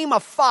flame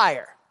of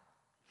fire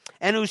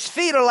and whose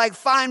feet are like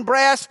fine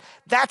brass,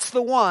 that's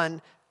the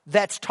one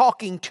that's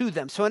talking to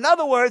them. So in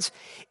other words,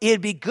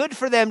 it'd be good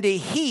for them to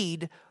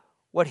heed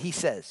what he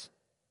says.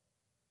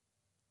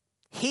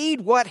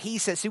 Heed what he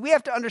says. See, we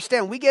have to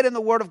understand, we get in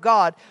the Word of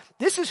God,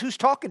 this is who's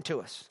talking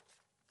to us.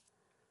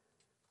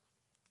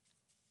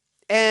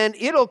 And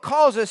it'll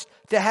cause us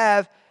to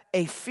have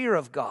a fear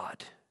of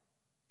God,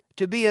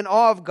 to be in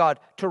awe of God,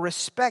 to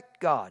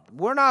respect God.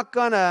 We're not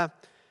going to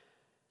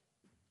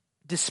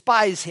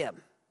despise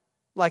him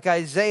like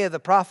Isaiah the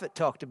prophet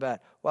talked about.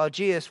 While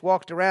Jesus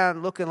walked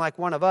around looking like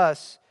one of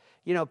us,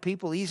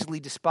 people easily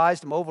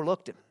despised him,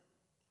 overlooked him.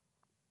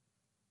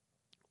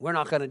 We're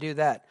not going to do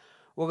that.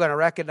 We're going to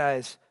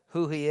recognize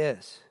who he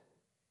is.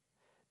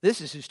 This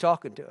is who's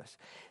talking to us.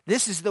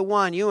 This is the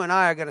one you and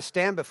I are going to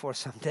stand before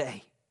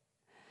someday.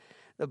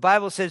 The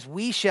Bible says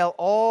we shall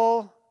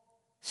all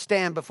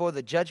stand before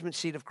the judgment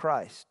seat of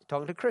Christ.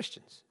 Talking to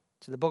Christians.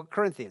 It's in the book of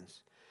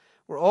Corinthians.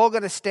 We're all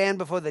going to stand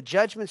before the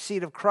judgment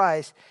seat of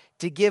Christ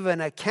to give an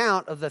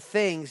account of the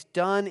things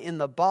done in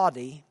the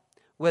body,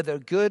 whether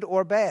good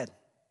or bad.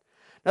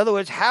 In other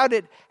words, how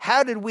did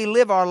we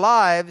live our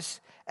lives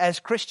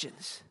as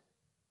Christians?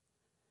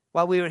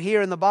 While we were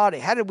here in the body,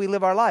 how did we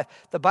live our life?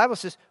 The Bible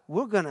says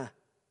we're going to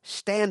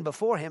stand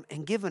before him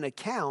and give an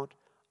account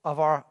of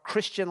our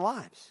Christian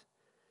lives.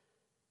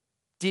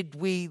 Did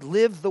we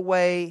live the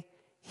way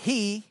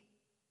he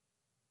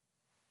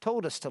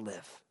told us to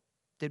live?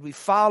 Did we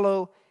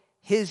follow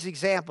his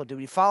example? Did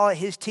we follow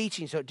his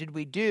teachings, or did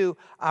we do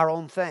our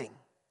own thing?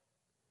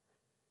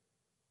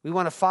 We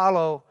want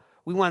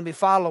to be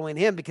following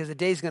him because the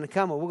day's going to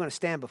come where we're going to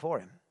stand before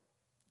him.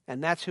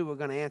 And that's who we're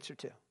going to answer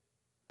to.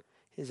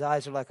 His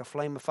eyes are like a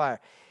flame of fire.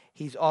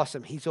 He's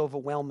awesome. He's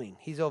overwhelming.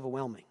 He's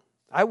overwhelming.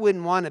 I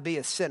wouldn't want to be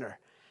a sinner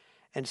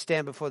and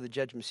stand before the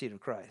judgment seat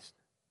of Christ.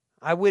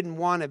 I wouldn't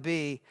want to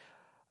be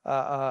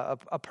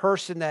a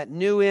person that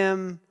knew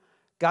him,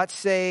 got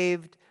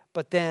saved,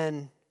 but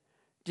then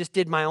just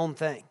did my own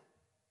thing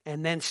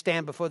and then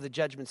stand before the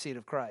judgment seat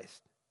of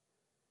Christ.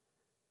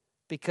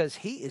 Because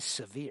he is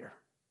severe.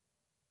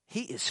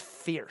 He is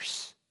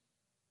fierce.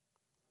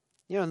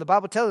 And the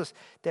Bible tells us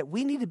that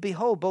we need to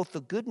behold both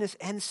the goodness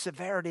and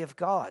severity of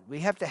God. We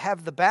have to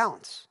have the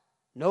balance.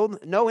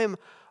 Know him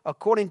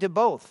according to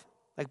both.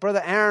 Like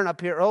Brother Aaron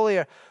up here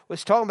earlier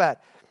was talking about.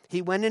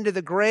 He went into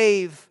the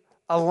grave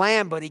a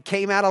lamb, but he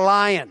came out a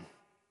lion.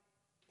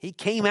 He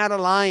came out a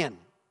lion.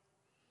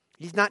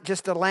 He's not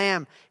just a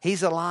lamb,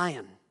 he's a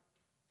lion.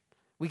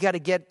 We got to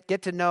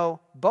get to know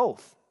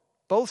both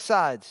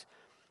sides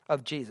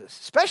of Jesus,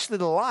 especially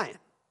the lion,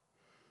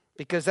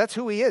 because that's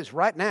who he is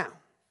right now.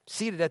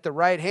 Seated at the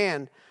right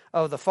hand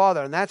of the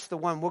Father. And that's the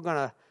one we're going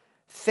to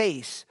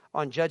face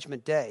on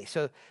Judgment Day.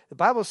 So the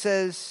Bible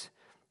says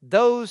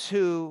those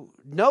who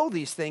know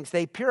these things,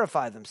 they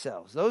purify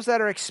themselves. Those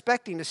that are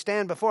expecting to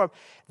stand before him,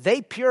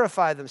 they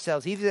purify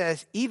themselves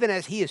even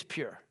as he is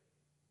pure.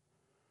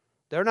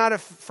 They're not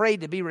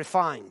afraid to be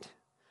refined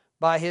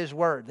by his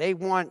word. They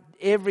want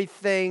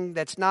everything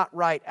that's not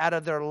right out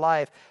of their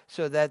life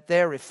so that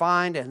they're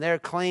refined and they're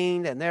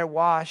cleaned and they're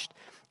washed.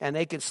 And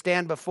they can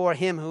stand before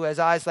him who has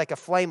eyes like a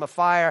flame of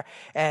fire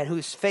and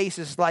whose face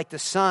is like the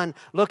sun,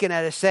 looking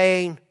at us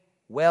saying,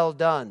 well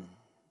done,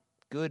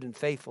 good and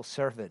faithful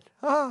servant.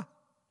 To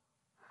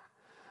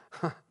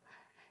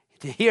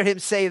hear him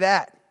say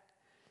that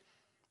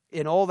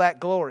in all that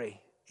glory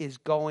is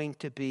going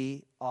to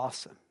be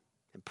awesome.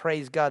 And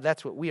praise God,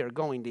 that's what we are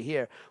going to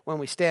hear when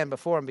we stand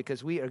before him,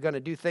 because we are going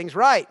to do things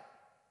right.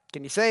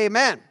 Can you say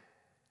amen?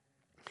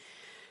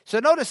 So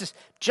notice this.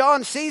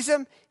 John sees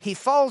him. He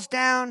falls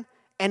down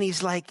and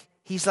he's like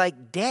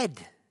dead.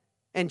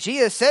 And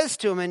Jesus says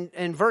to him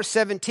in verse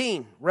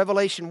 17,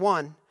 Revelation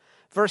 1,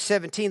 verse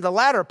 17, the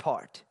latter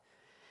part.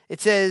 It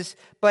says,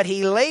 but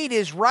he laid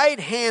his right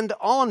hand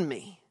on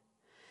me,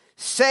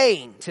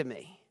 saying to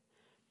me,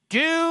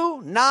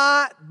 do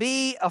not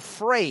be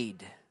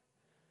afraid.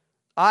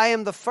 I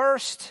am the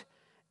first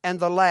and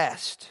the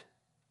last.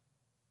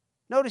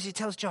 Notice he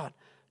tells John,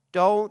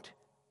 don't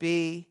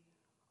be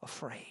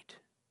afraid.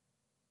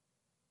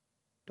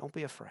 Don't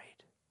be afraid.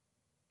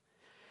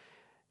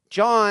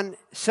 John,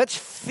 such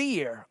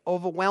fear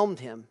overwhelmed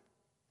him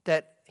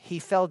that he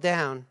fell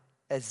down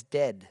as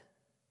dead.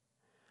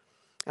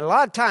 And a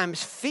lot of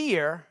times,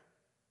 fear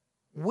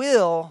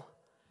will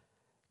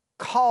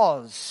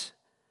cause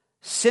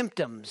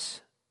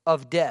symptoms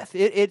of death.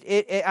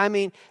 I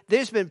mean,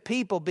 there's been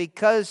people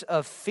because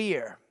of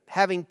fear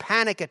having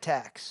panic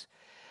attacks.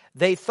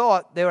 They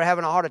thought they were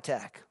having a heart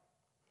attack.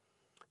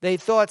 They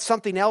thought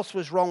something else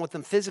was wrong with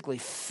them physically.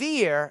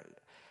 Fear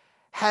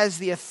has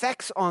the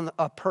effects on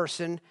a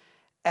person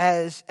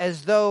as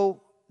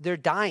though they're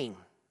dying.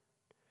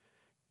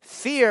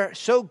 Fear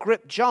so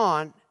gripped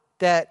John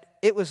that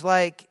it was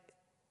like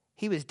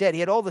he was dead. He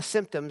had all the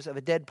symptoms of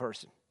a dead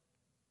person.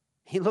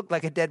 He looked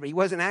like a dead person. He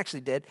wasn't actually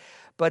dead,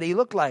 but he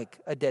looked like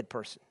a dead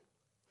person.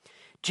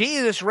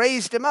 Jesus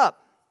raised him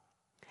up,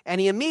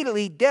 and he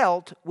immediately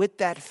dealt with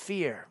that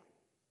fear.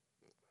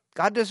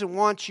 God doesn't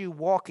want you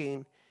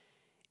walking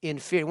in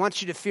fear. He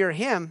wants you to fear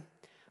him,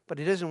 but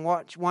he doesn't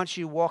want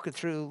you walking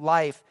through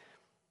life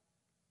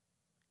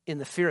in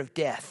the fear of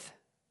death,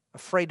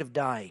 afraid of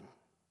dying.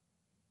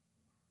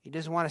 He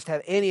doesn't want us to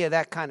have any of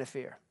that kind of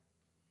fear.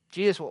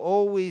 Jesus will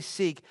always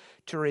seek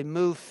to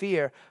remove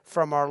fear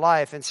from our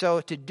life. And so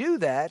to do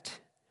that,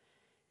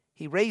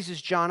 he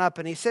raises John up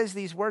and he says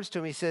these words to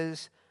him. He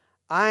says,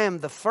 I am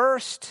the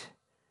first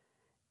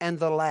and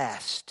the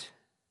last.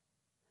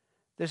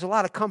 There's a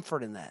lot of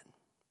comfort in that.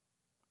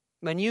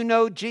 When you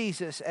know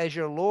Jesus as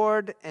your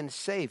Lord and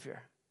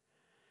Savior,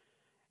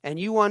 and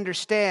you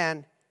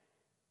understand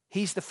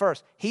he's the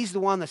first. He's the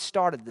one that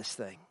started this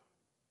thing.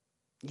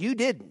 You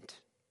didn't.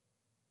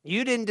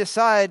 You didn't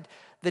decide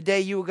the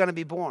day you were going to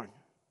be born.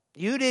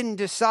 You didn't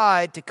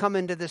decide to come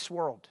into this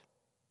world.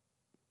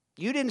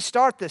 You didn't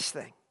start this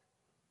thing.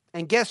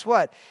 And guess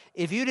what?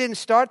 If you didn't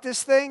start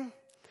this thing,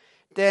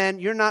 then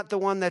you're not the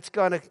one that's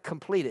going to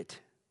complete it.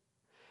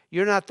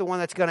 You're not the one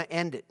that's going to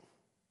end it.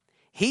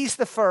 He's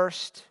the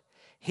first.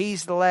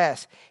 He's the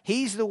last.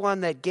 He's the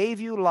one that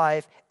gave you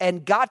life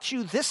and got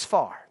you this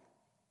far.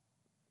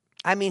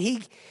 I mean,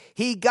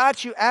 he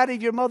got you out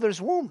of your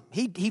mother's womb.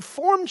 He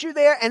formed you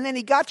there and then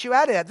he got you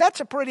out of that. That's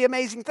a pretty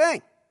amazing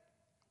thing.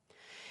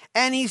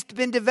 And he's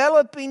been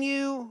developing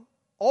you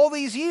all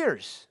these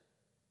years.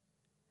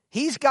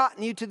 He's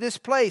gotten you to this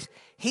place.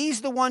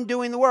 He's the one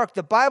doing the work.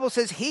 The Bible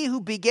says he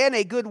who began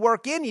a good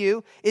work in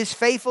you is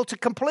faithful to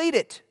complete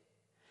it.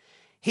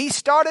 He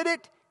started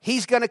it.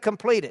 He's going to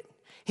complete it.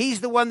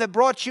 He's the one that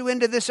brought you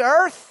into this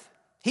earth.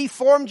 He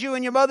formed you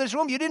in your mother's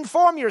womb. You didn't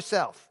form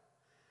yourself.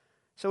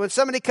 So when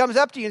somebody comes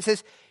up to you and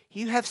says,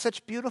 you have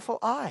such beautiful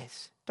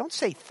eyes, don't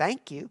say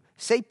thank you.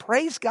 Say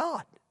praise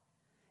God.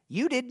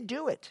 You didn't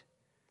do it.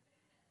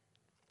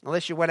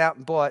 Unless you went out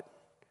and bought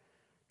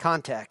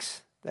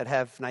contacts that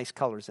have nice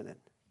colors in it.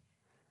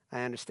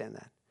 I understand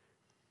that.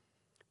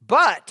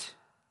 But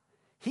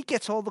he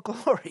gets all the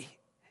glory.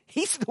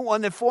 He's the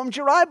one that formed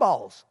your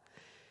eyeballs.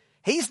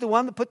 He's the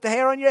one that put the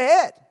hair on your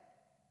head.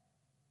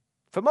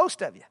 For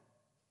most of you.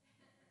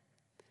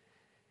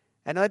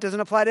 I know that doesn't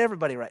apply to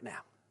everybody right now.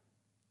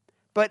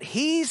 But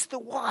he's the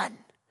one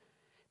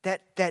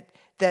that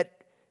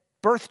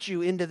birthed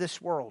you into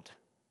this world.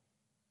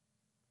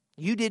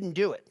 You didn't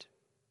do it.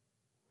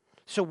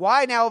 So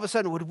why now all of a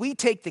sudden would we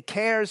take the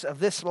cares of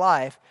this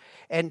life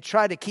and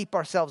try to keep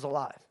ourselves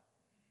alive?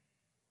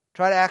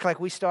 Try to act like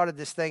we started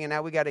this thing and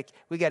now we got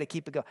to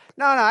keep it going.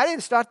 No, I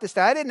didn't start this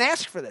thing. I didn't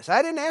ask for this.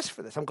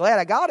 I'm glad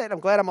I got it. I'm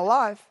glad I'm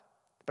alive.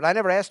 But I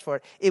never asked for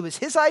it. It was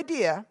his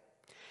idea.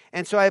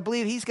 And so I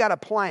believe he's got a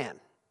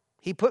plan.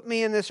 He put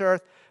me in this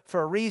earth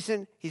for a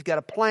reason. He's got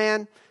a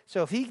plan.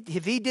 So if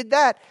he did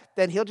that,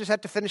 then he'll just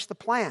have to finish the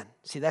plan.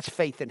 See, that's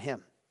faith in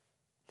him.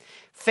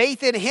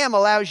 Faith in him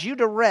allows you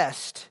to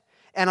rest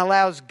and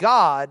allows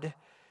God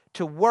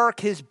to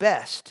work his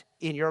best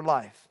in your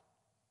life.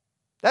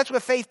 That's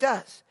what faith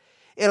does.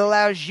 It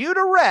allows you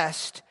to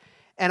rest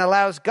and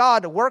allows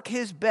God to work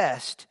his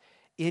best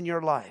in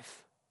your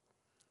life.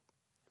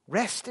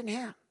 Rest in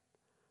him.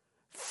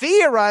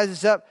 Fear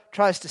rises up,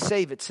 tries to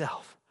save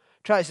itself,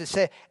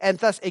 and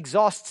thus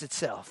exhausts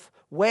itself,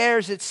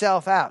 wears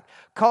itself out,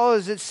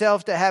 causes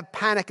itself to have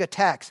panic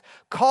attacks,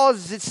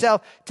 causes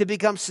itself to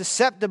become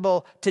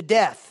susceptible to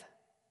death.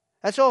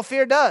 That's all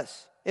fear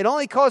does. It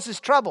only causes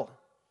trouble.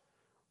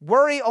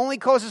 Worry only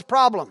causes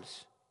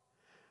problems.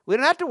 We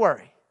don't have to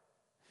worry.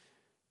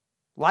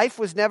 Life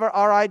was never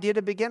our idea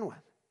to begin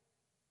with.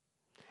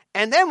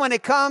 And then when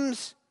it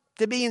comes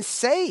to being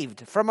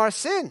saved from our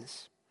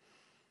sins,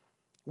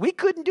 we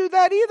couldn't do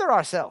that either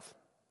ourselves.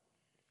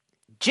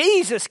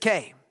 Jesus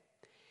came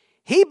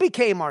He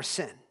became our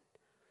sin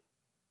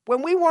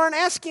when we weren't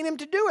asking him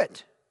to do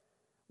it.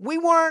 We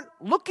weren't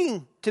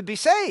looking to be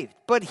saved,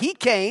 but he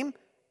came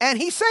and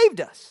he saved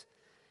us.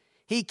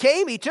 He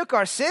came, he took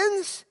our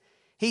sins,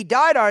 he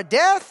died our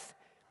death,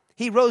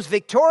 he rose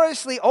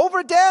victoriously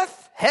over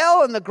death,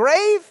 hell, and the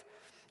grave,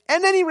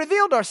 and then he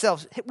revealed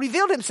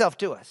himself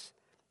to us.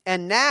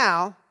 And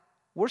now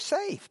we're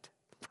saved.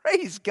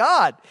 Praise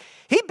God.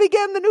 He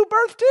began the new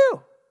birth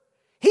too.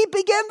 He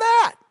began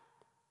that.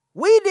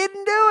 We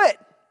didn't do it.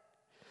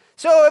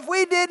 So if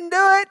we didn't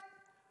do it,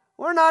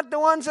 we're not the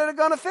ones that are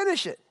going to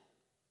finish it.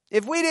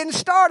 If we didn't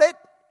start it,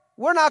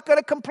 we're not going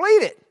to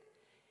complete it.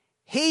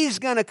 He's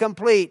going to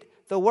complete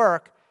the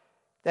work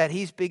that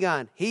he's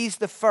begun. He's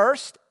the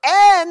first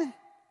and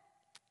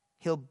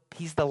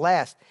he's the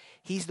last.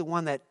 He's the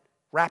one that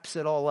wraps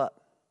it all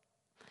up.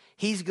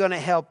 He's going to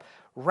help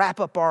wrap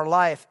up our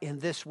life in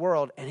this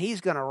world, and he's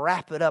going to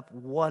wrap it up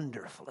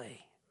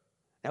wonderfully.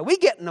 Now, we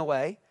get in the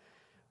way.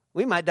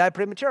 We might die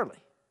prematurely.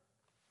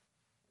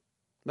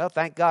 Well,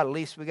 thank God, at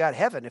least we got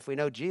heaven if we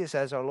know Jesus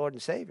as our Lord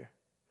and Savior.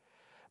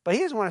 But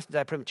he doesn't want us to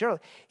die prematurely.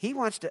 He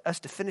wants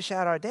us to finish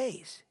out our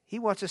days. He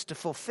wants us to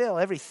fulfill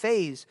every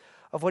phase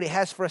of what he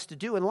has for us to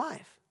do in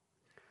life.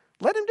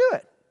 Let him do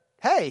it.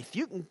 Hey, if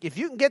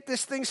you can get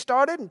this thing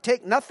started and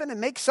take nothing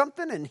and make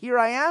something, and here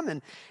I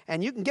am,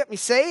 and you can get me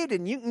saved,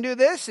 and you can do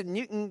this, and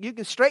you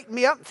can straighten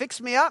me up and fix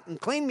me up and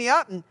clean me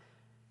up, and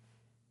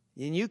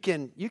you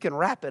can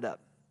wrap it up.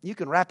 You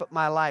can wrap up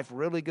my life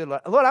really good.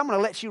 Lord, I'm going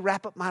to let you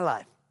wrap up my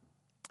life.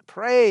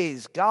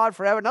 Praise God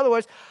forever. In other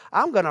words,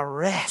 I'm going to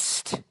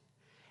rest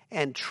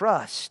and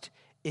trust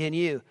in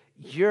you.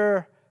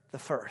 You're the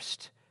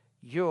first.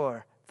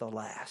 You're the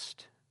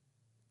last.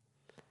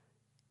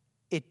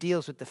 It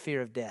deals with the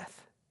fear of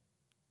death.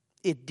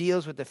 It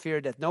deals with the fear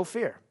of death. No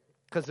fear,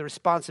 because the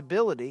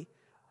responsibility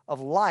of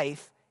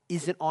life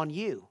isn't on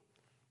you.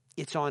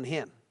 It's on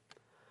him.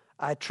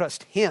 I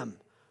trust him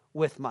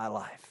with my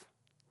life.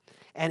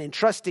 And in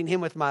trusting him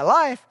with my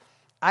life,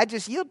 I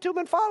just yield to him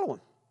and follow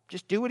him.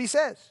 Just do what he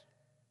says.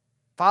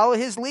 Follow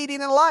his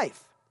leading in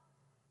life.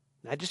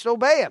 I just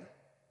obey him.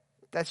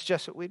 That's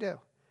just what we do.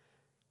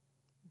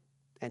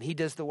 And he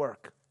does the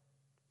work.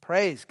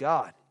 Praise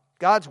God.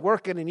 God's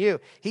working in you.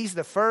 He's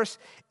the first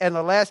and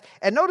the last.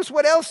 And notice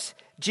what else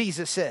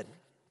Jesus said.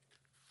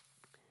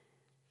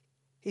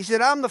 He said,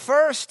 I'm the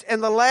first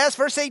and the last.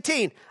 Verse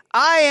 18.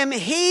 I am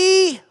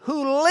he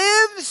who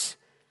lives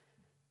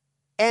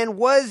and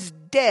was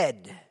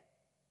dead.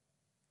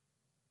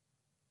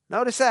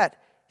 Notice that.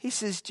 He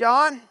says,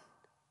 John,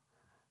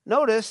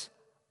 notice,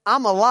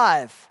 I'm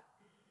alive.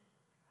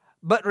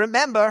 But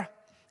remember,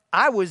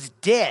 I was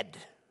dead.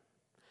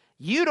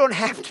 You don't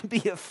have to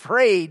be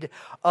afraid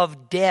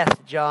of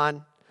death,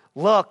 John.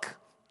 Look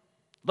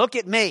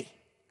at me.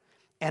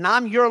 And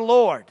I'm your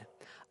Lord.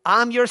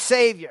 I'm your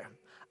Savior.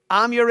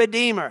 I'm your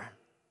Redeemer.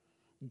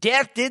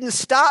 Death didn't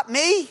stop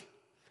me,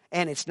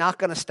 and it's not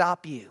going to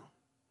stop you,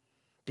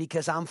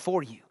 because I'm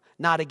for you,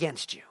 not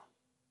against you.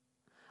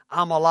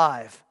 I'm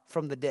alive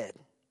from the dead.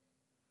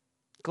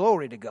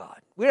 Glory to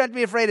God. We don't have to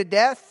be afraid of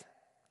death.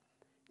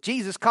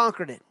 Jesus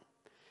conquered it.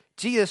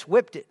 Jesus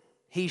whipped it.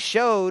 He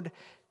showed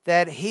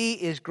that he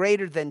is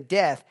greater than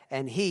death,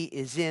 and he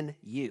is in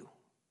you.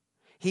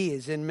 He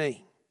is in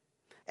me.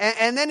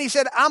 And then he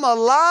said, I'm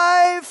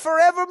alive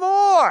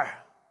forevermore.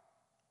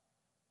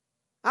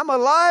 I'm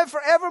alive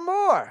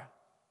forevermore.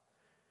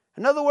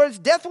 In other words,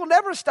 death will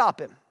never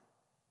stop him.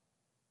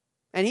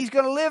 And he's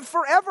going to live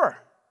forever.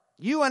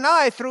 You and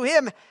I, through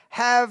him,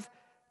 have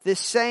the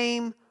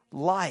same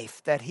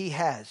life that he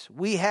has.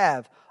 We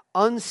have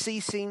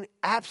unceasing,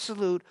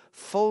 absolute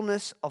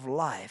fullness of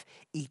life,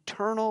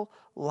 eternal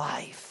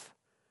life.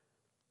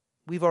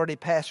 We've already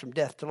passed from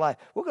death to life.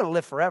 We're going to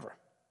live forever.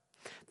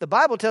 The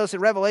Bible tells us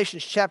in Revelation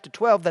chapter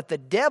 12 that the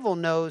devil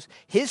knows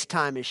his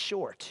time is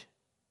short.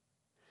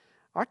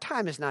 Our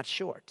time is not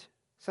short.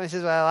 Somebody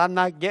says, well, I'm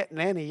not getting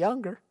any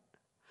younger.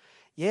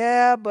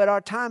 Yeah, but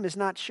our time is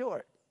not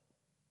short.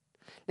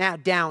 Now,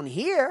 down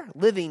here,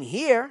 living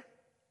here,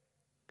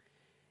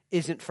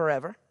 isn't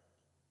forever.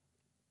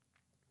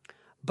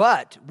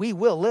 But we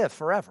will live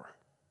forever.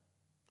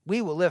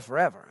 We will live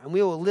forever. And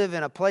we will live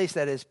in a place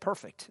that is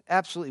perfect,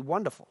 absolutely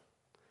wonderful.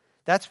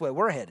 That's where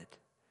we're headed.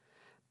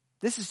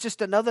 This is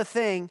just another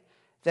thing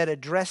that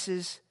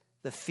addresses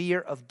the fear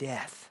of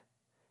death.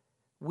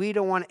 We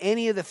don't want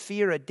any of the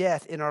fear of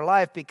death in our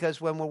life, because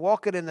when we're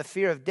walking in the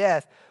fear of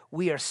death,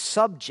 we are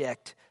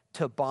subject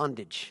to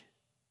bondage.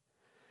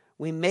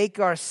 We make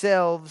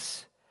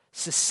ourselves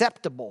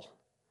susceptible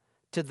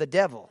to the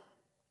devil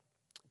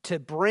to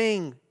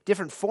bring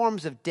different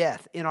forms of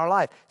death in our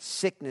life,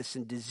 sickness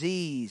and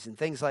disease and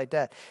things like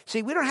that.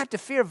 See, we don't have to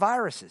fear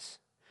viruses.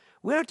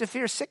 We don't have to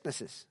fear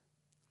sicknesses,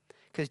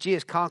 because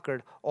Jesus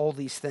conquered all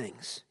these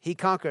things. He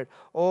conquered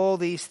all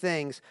these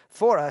things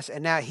for us,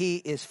 and now he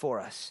is for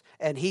us,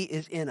 and he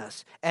is in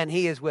us, and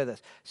he is with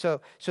us. So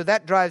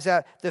that drives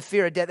out the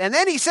fear of death. And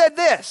then he said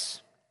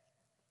this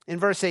in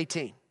verse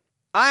 18.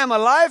 I am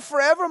alive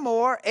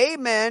forevermore,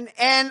 amen,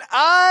 and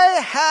I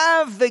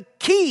have the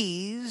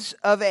keys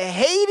of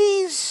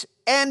Hades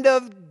and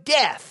of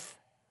death.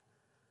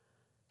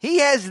 He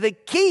has the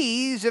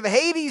keys of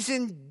Hades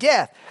and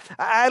death.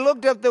 I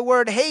looked up the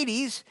word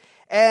Hades,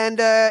 and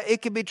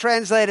it could be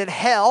translated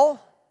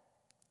hell,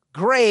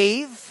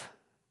 grave,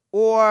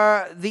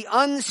 or the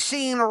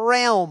unseen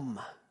realm.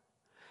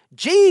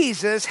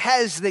 Jesus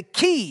has the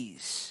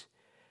keys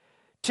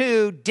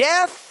to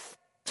death,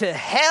 to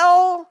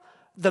hell,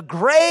 the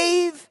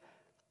grave,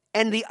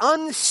 and the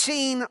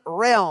unseen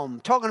realm.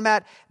 Talking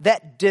about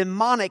that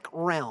demonic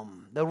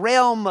realm, the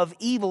realm of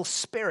evil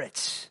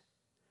spirits,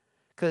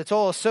 because it's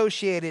all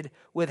associated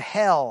with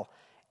hell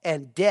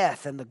and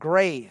death and the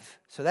grave.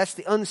 So that's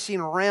the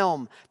unseen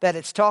realm that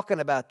it's talking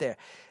about there.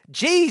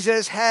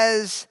 Jesus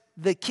has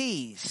the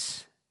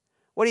keys.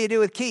 What do you do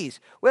with keys?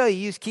 Well, you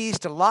use keys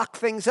to lock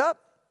things up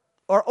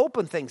or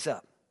open things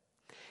up.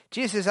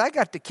 Jesus says, I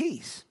got the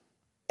keys.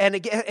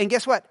 And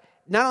guess what?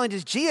 Not only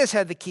does Jesus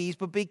have the keys,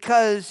 but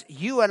because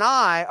you and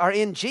I are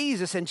in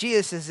Jesus and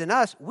Jesus is in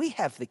us, we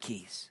have the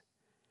keys.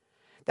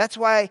 That's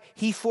why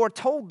he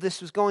foretold this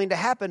was going to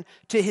happen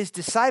to his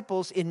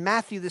disciples in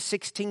Matthew, the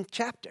 16th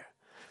chapter.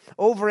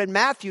 Over in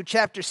Matthew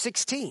chapter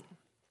 16.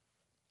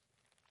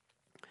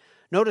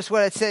 Notice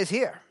what it says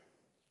here.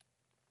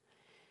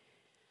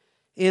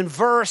 In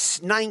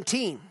verse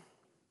 19.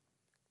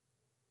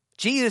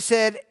 Jesus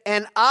said,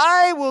 and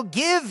I will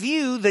give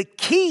you the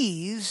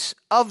keys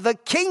of the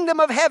kingdom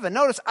of heaven.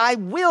 Notice, I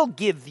will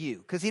give you,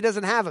 because he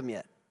doesn't have them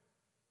yet.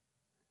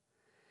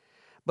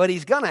 But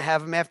he's going to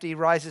have them after he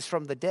rises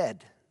from the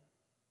dead.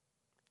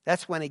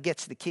 That's when he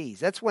gets the keys.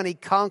 That's when he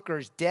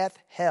conquers death,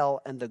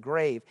 hell, and the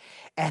grave.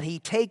 And he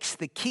takes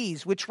the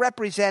keys, which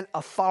represent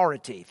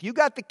authority. If you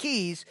got the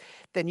keys,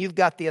 then you've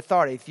got the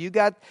authority. If you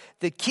got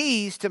the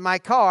keys to my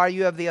car,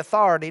 you have the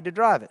authority to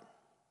drive it.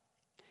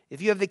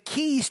 If you have the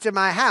keys to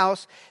my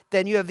house,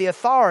 then you have the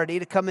authority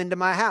to come into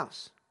my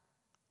house.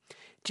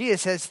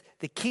 Jesus has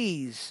the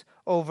keys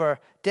over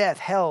death,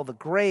 hell, the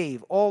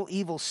grave, all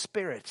evil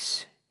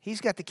spirits.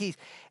 He's got the keys,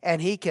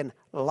 and he can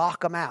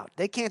lock them out.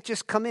 They can't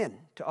just come in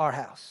to our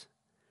house.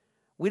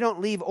 We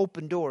don't leave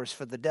open doors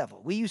for the devil.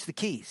 We use the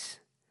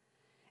keys.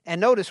 And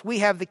notice, we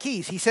have the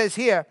keys. He says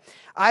here,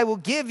 I will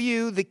give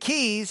you the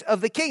keys of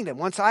the kingdom.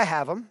 Once I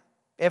have them,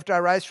 after I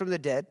rise from the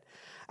dead,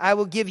 I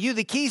will give you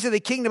the keys of the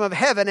kingdom of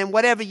heaven, and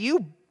whatever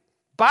you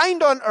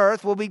bind on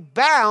earth will be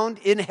bound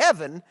in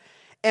heaven,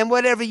 and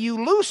whatever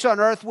you loose on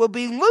earth will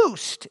be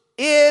loosed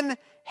in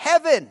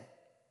heaven.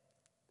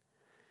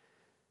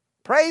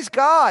 Praise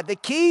God. The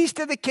keys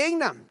to the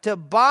kingdom, to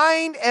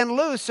bind and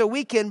loose, so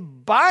we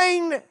can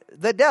bind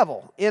the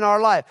devil in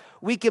our life.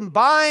 We can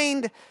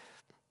bind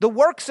the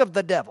works of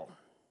the devil.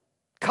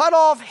 Cut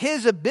off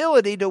his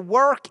ability to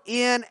work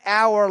in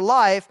our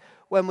life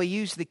when we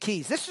use the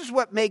keys. This is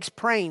what makes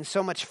praying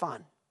so much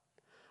fun.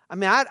 I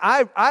mean,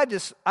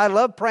 I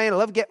love praying. I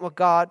love getting with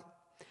God.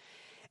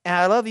 And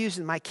I love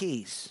using my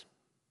keys.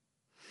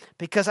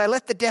 Because I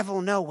let the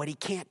devil know what he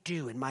can't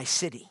do in my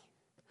city.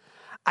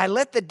 I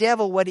let the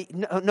devil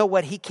know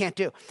what he can't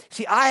do.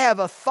 See, I have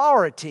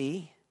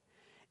authority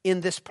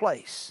in this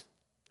place.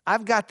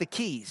 I've got the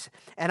keys.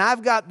 And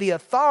I've got the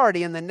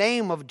authority in the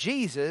name of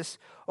Jesus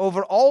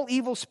over all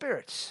evil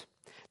spirits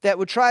that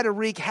would try to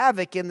wreak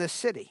havoc in this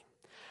city.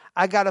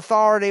 I got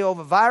authority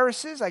over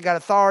viruses. I got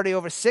authority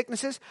over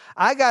sicknesses.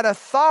 I got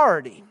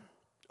authority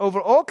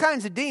over all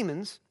kinds of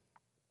demons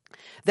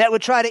that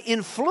would try to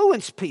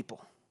influence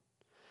people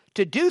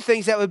to do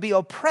things that would be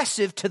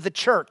oppressive to the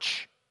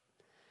church.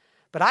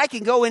 But I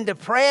can go into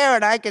prayer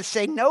and I can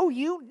say, no,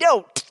 you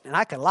don't. And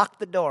I can lock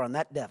the door on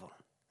that devil.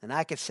 And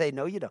I could say,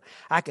 no, you don't.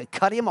 I could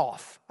cut him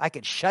off. I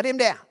could shut him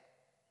down.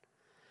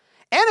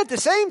 And at the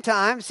same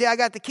time, see, I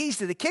got the keys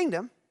to the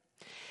kingdom.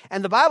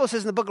 And the Bible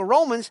says in the book of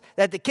Romans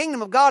that the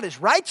kingdom of God is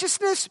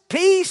righteousness,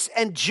 peace,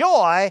 and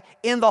joy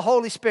in the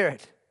Holy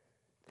Spirit.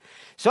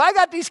 So I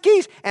got these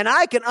keys, and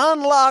I can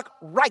unlock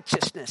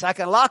righteousness. I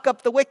can lock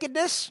up the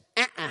wickedness.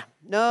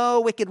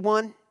 No, wicked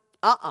one.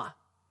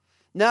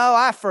 No,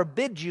 I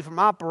forbid you from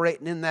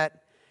operating in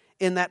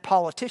that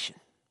politician.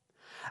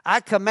 I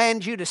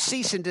command you to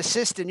cease and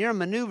desist in your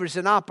maneuvers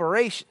and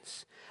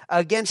operations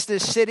against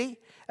this city,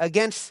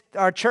 against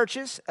our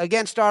churches,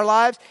 against our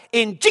lives.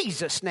 In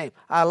Jesus' name,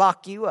 I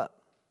lock you up.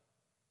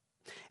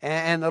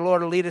 And the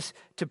Lord will lead us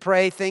to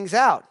pray things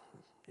out,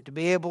 to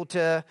be able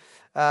to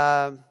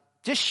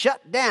just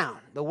shut down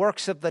the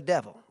works of the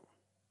devil.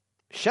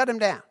 Shut him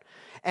down.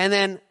 And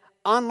then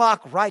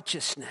unlock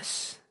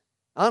righteousness.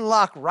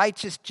 Unlock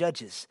righteous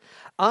judges.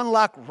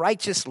 Unlock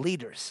righteous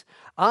leaders.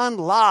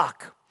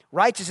 Unlock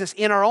righteousness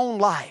in our own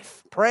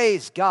life.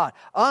 Praise God.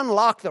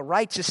 Unlock the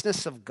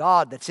righteousness of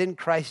God that's in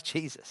Christ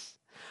Jesus.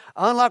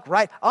 Unlock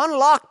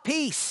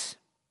peace.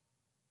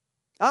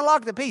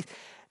 Unlock the peace.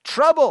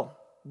 Trouble,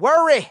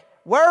 worry.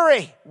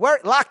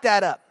 Lock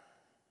that up.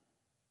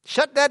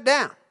 Shut that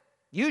down.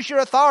 Use your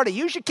authority.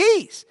 Use your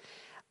keys.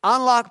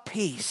 Unlock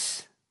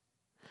peace.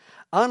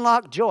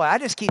 Unlock joy. I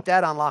just keep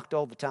that unlocked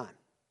all the time.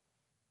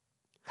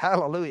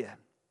 Hallelujah.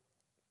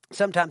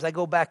 Sometimes I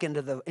go back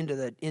into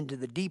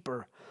the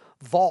deeper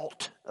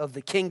vault of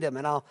the kingdom,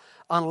 and I'll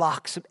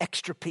unlock some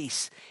extra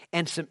peace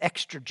and some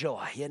extra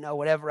joy. You know,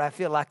 whatever I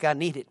feel like I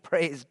need it,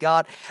 praise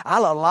God.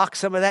 I'll unlock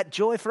some of that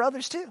joy for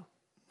others too.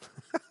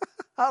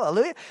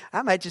 Hallelujah.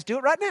 I might just do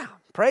it right now.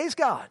 Praise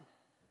God.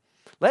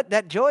 Let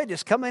that joy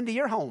just come into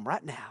your home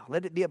right now.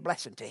 Let it be a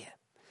blessing to you.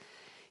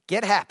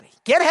 Get happy.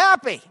 Get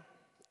happy.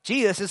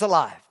 Jesus is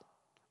alive.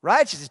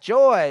 Righteousness,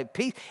 joy,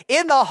 peace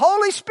in the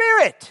Holy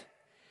Spirit.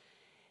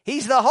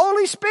 He's the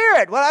Holy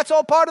Spirit. Well, that's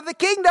all part of the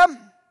kingdom.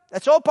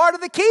 That's all part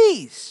of the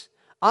keys.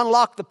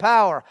 Unlock the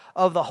power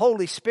of the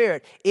Holy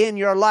Spirit in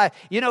your life.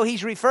 You know,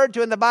 he's referred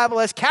to in the Bible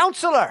as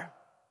counselor.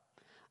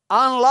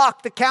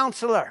 Unlock the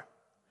counselor.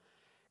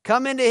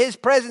 Come into his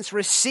presence.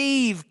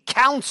 Receive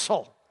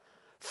counsel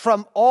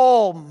from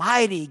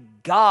Almighty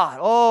God.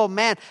 Oh,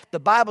 man. The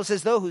Bible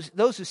says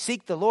those who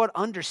seek the Lord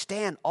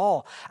understand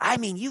all. I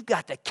mean, you've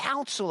got the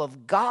counsel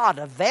of God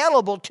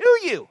available to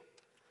you.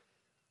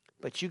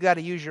 But you got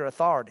to use your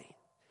authority.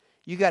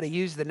 You got to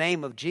use the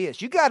name of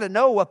Jesus. You got to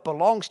know what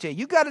belongs to you.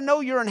 You got to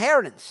know your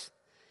inheritance.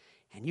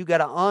 And you got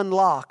to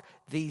unlock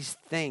these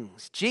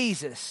things.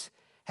 Jesus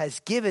has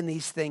given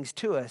these things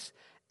to us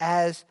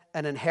as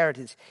an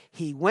inheritance.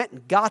 He went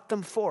and got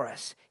them for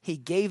us. He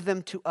gave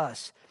them to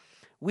us.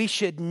 We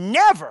should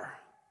never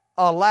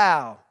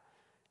allow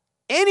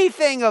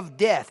anything of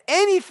death,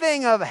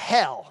 anything of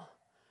hell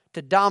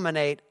to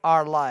dominate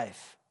our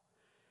life.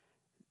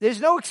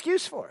 There's no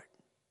excuse for it.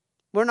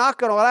 We're not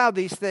going to allow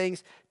these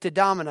things to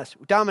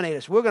dominate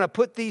us. We're going to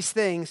put these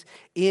things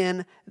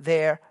in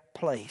their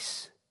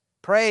place.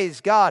 Praise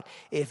God.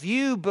 If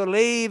you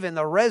believe in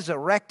the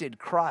resurrected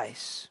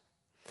Christ,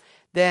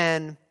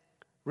 then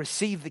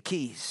receive the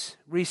keys.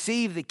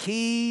 Receive the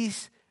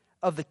keys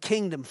of the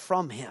kingdom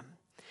from him.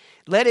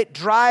 Let it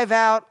drive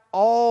out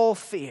all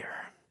fear.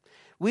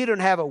 We don't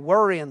have a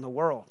worry in the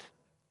world.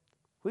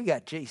 We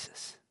got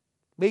Jesus.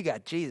 We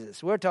got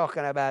Jesus. We're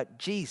talking about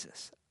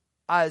Jesus.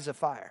 Eyes of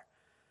fire.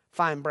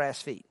 Fine brass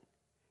feet.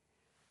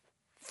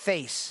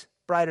 Face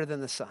brighter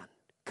than the sun.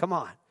 Come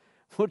on.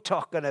 We're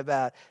talking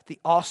about the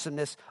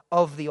awesomeness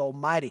of the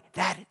Almighty.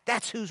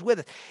 That's who's with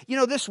us. You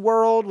know, this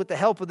world, with the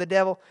help of the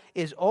devil,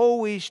 is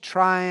always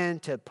trying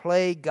to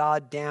play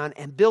God down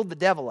and build the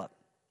devil up.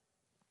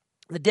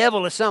 The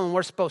devil is someone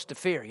we're supposed to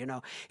fear, you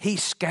know.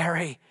 He's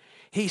scary.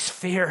 He's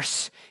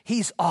fierce.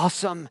 He's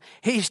awesome.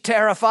 He's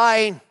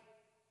terrifying.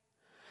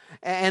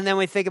 And then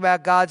we think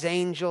about God's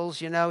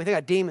angels, you know. We think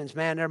about demons,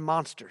 man, they're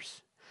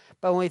monsters.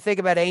 But when we think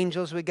about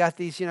angels, we got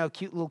these, you know,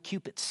 cute little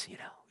cupids, you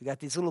know. We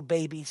got these little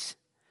babies.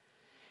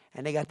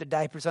 And they got their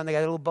diapers on. They got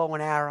a little bow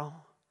and arrow.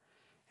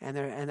 And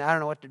I don't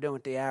know what they're doing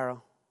with the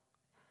arrow.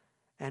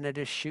 And they're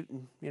just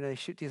shooting. You know, they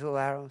shoot these little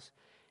arrows.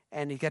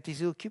 And you got these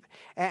little cupids.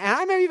 And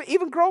I remember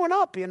even growing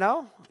up, you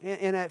know,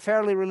 in a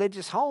fairly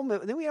religious home,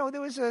 you know,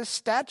 there was a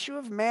statue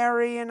of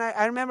Mary. And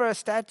I remember a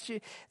statue.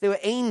 There were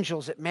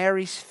angels at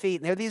Mary's feet.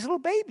 And there were these little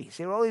babies.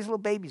 There were all these little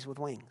babies with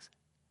wings.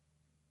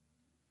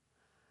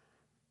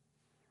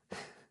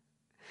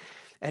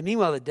 And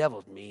meanwhile, the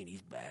devil's mean.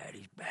 He's bad.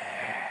 He's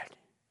bad.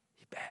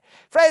 He's bad.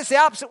 Friends, it's the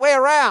opposite way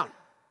around.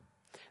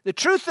 The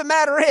truth of the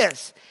matter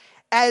is,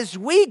 as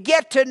we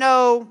get to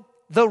know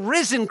the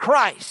risen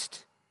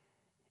Christ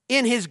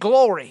in his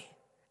glory,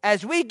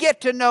 as we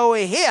get to know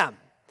him,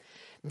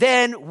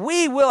 then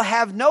we will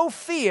have no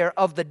fear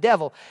of the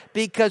devil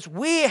because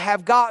we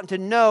have gotten to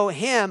know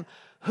him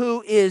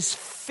who is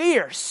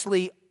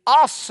fiercely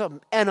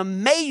awesome and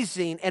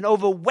amazing and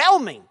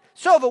overwhelming.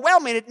 So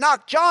overwhelming it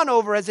knocked John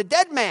over as a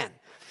dead man.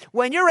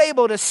 When you're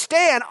able to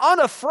stand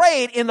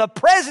unafraid in the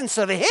presence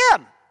of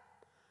him,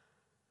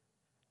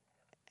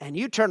 and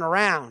you turn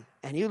around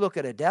and you look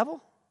at a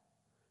devil,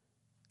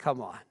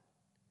 come on.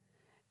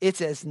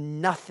 It's as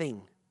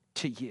nothing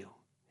to you.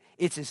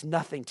 It's as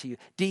nothing to you.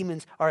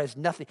 Demons are as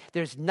nothing.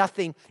 There's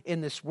nothing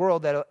in this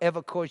world that will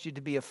ever cause you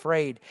to be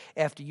afraid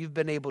after you've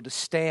been able to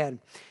stand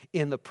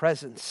in the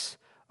presence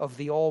of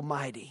the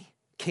Almighty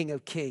King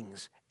of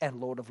Kings and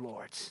Lord of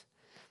Lords.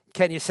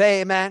 Can you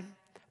say amen?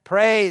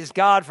 Praise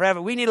God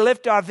forever. We need to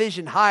lift our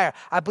vision higher.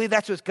 I believe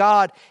that's what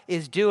God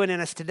is doing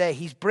in us today.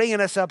 He's bringing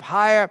us up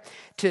higher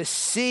to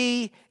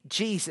see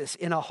Jesus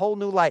in a whole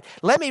new light.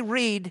 Let me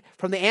read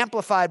from the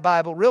Amplified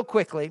Bible real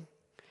quickly.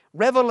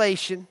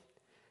 Revelation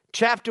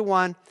chapter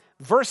 1,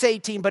 verse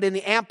 18, but in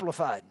the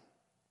Amplified.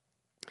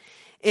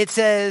 It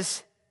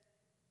says,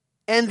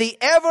 "And the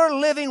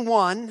ever-living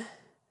one,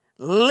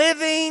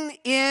 living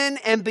in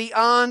and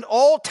beyond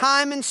all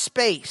time and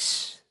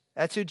space."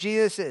 That's who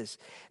Jesus is.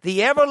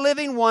 The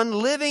ever-living one,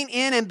 living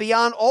in and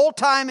beyond all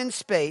time and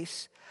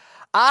space.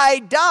 "I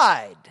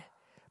died,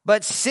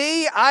 but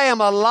see, I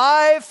am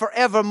alive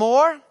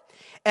forevermore,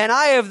 and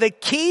I have the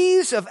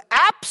keys of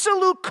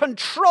absolute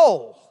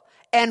control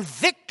and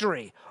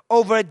victory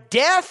over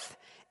death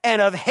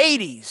and of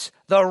Hades,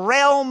 the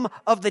realm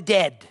of the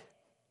dead."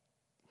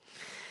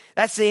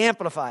 That's the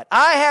Amplified.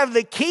 I have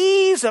the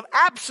keys of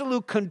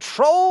absolute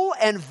control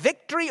and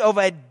victory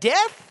over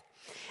death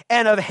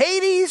and of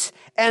Hades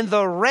and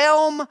the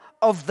realm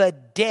of the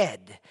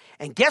dead.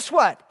 And guess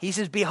what? He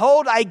says,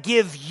 "Behold, I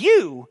give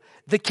you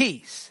the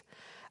keys.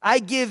 I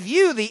give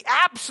you the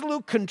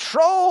absolute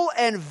control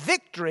and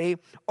victory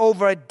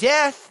over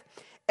death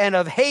and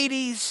of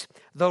Hades,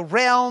 the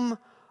realm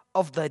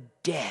of the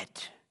dead.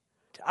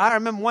 I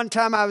remember one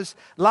time I was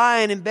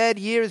lying in bed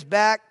years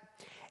back,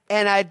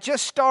 and I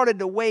just started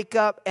to wake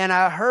up, and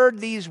I heard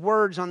these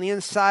words on the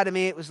inside of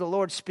me. It was the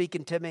Lord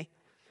speaking to me.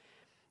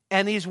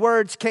 And these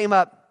words came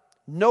up,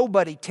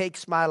 nobody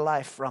takes my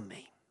life from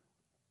me.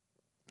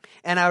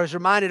 And I was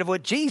reminded of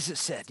what Jesus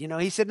said. You know,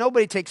 he said,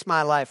 nobody takes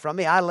my life from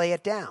me. I lay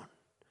it down.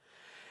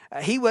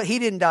 He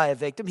didn't die a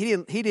victim.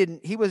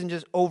 He wasn't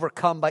just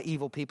overcome by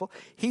evil people.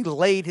 He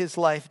laid his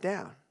life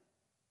down.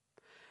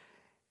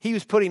 He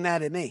was putting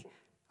that in me.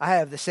 I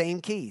have the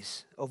same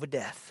keys over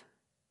death.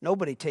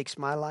 Nobody takes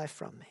my life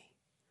from me.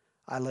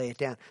 I lay it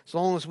down. As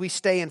long as we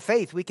stay in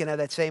faith, we can have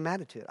that same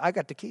attitude. I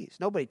got the keys.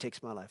 Nobody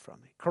takes my life from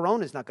me.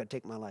 Corona's not going to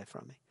take my life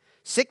from me.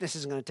 Sickness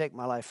isn't going to take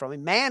my life from me.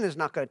 Man is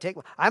not going to take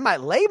I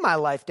might lay my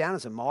life down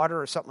as a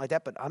martyr or something like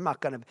that, but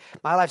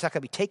my life's not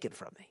going to be taken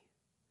from me.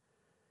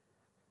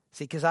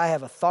 See, because I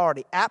have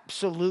authority,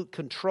 absolute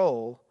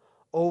control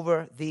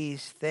over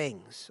these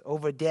things,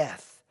 over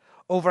death,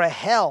 over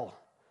hell.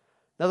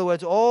 In other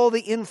words, all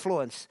the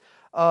influence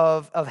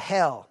of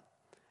hell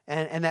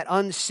and that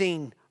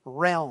unseen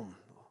realm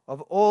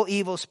of all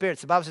evil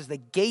spirits. The Bible says the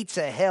gates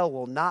of hell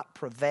will not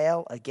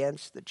prevail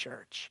against the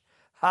church.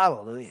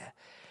 Hallelujah.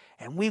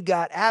 And we've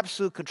got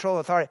absolute control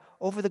and authority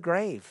over the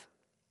grave.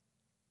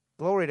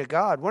 Glory to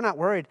God. We're not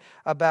worried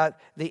about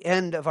the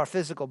end of our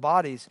physical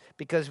bodies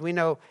because we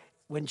know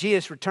when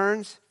Jesus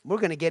returns, we're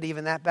going to get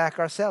even that back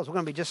ourselves. We're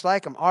going to be just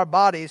like him. Our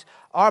bodies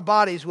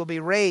will be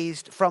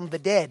raised from the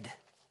dead.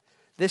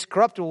 This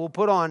corruptible will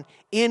put on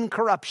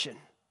incorruption,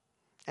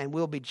 and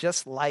we'll be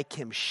just like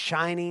him,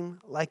 shining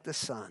like the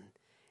sun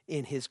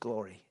in his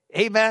glory.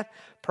 Amen.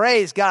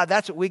 Praise God.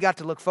 That's what we got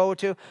to look forward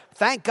to.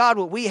 Thank God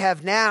what we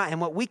have now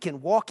and what we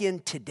can walk in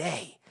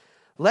today.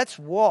 Let's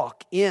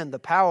walk in the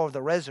power of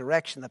the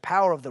resurrection, the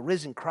power of the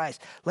risen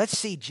Christ. Let's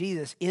see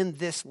Jesus in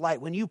this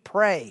light. When you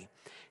pray,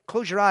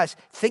 close your eyes.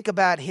 Think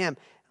about him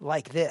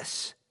like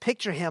this.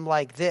 Picture him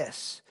like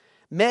this.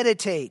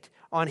 Meditate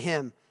on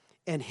him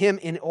and him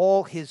in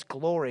all his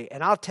glory.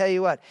 And I'll tell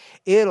you what,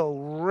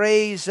 it'll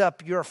raise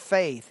up your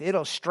faith.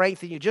 It'll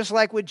strengthen you, just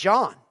like with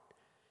John.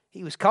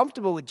 He was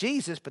comfortable with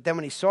Jesus, but then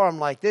when he saw him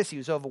like this, he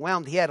was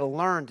overwhelmed. He had to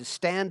learn to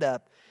stand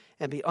up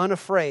and be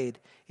unafraid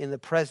in the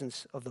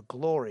presence of the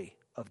glory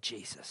of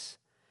Jesus.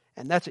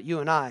 And that's what you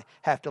and I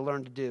have to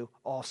learn to do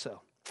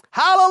also.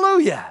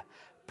 Hallelujah!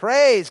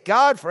 Praise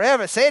God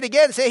forever. Say it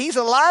again. Say, he's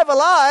alive,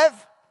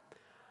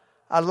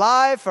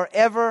 alive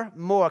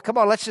forevermore. Come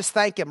on, let's just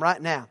thank him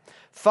right now.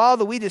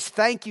 Father, we just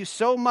thank you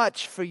so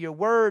much for your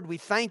word. We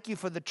thank you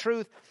for the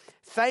truth.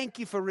 Thank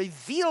you for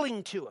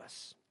revealing to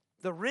us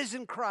the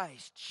risen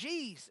Christ,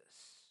 Jesus.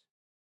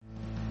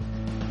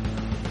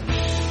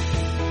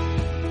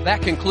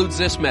 That concludes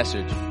this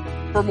message.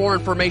 For more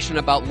information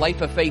about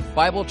Life of Faith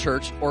Bible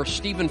Church or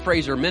Stephen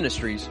Fraser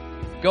Ministries,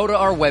 go to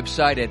our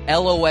website at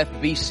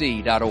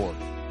lofbc.org.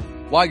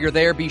 While you're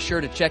there, be sure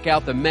to check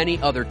out the many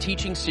other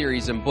teaching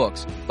series and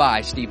books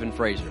by Stephen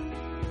Fraser.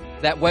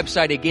 That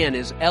website again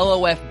is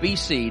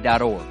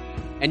lofbc.org.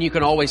 And you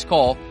can always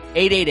call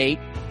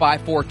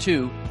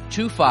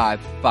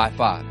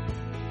 888-542-2555.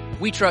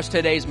 We trust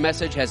today's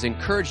message has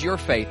encouraged your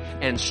faith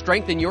and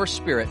strengthened your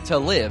spirit to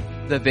live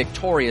the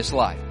victorious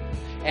life.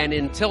 And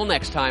until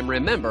next time,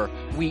 remember,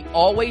 we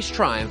always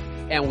triumph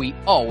and we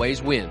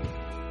always win.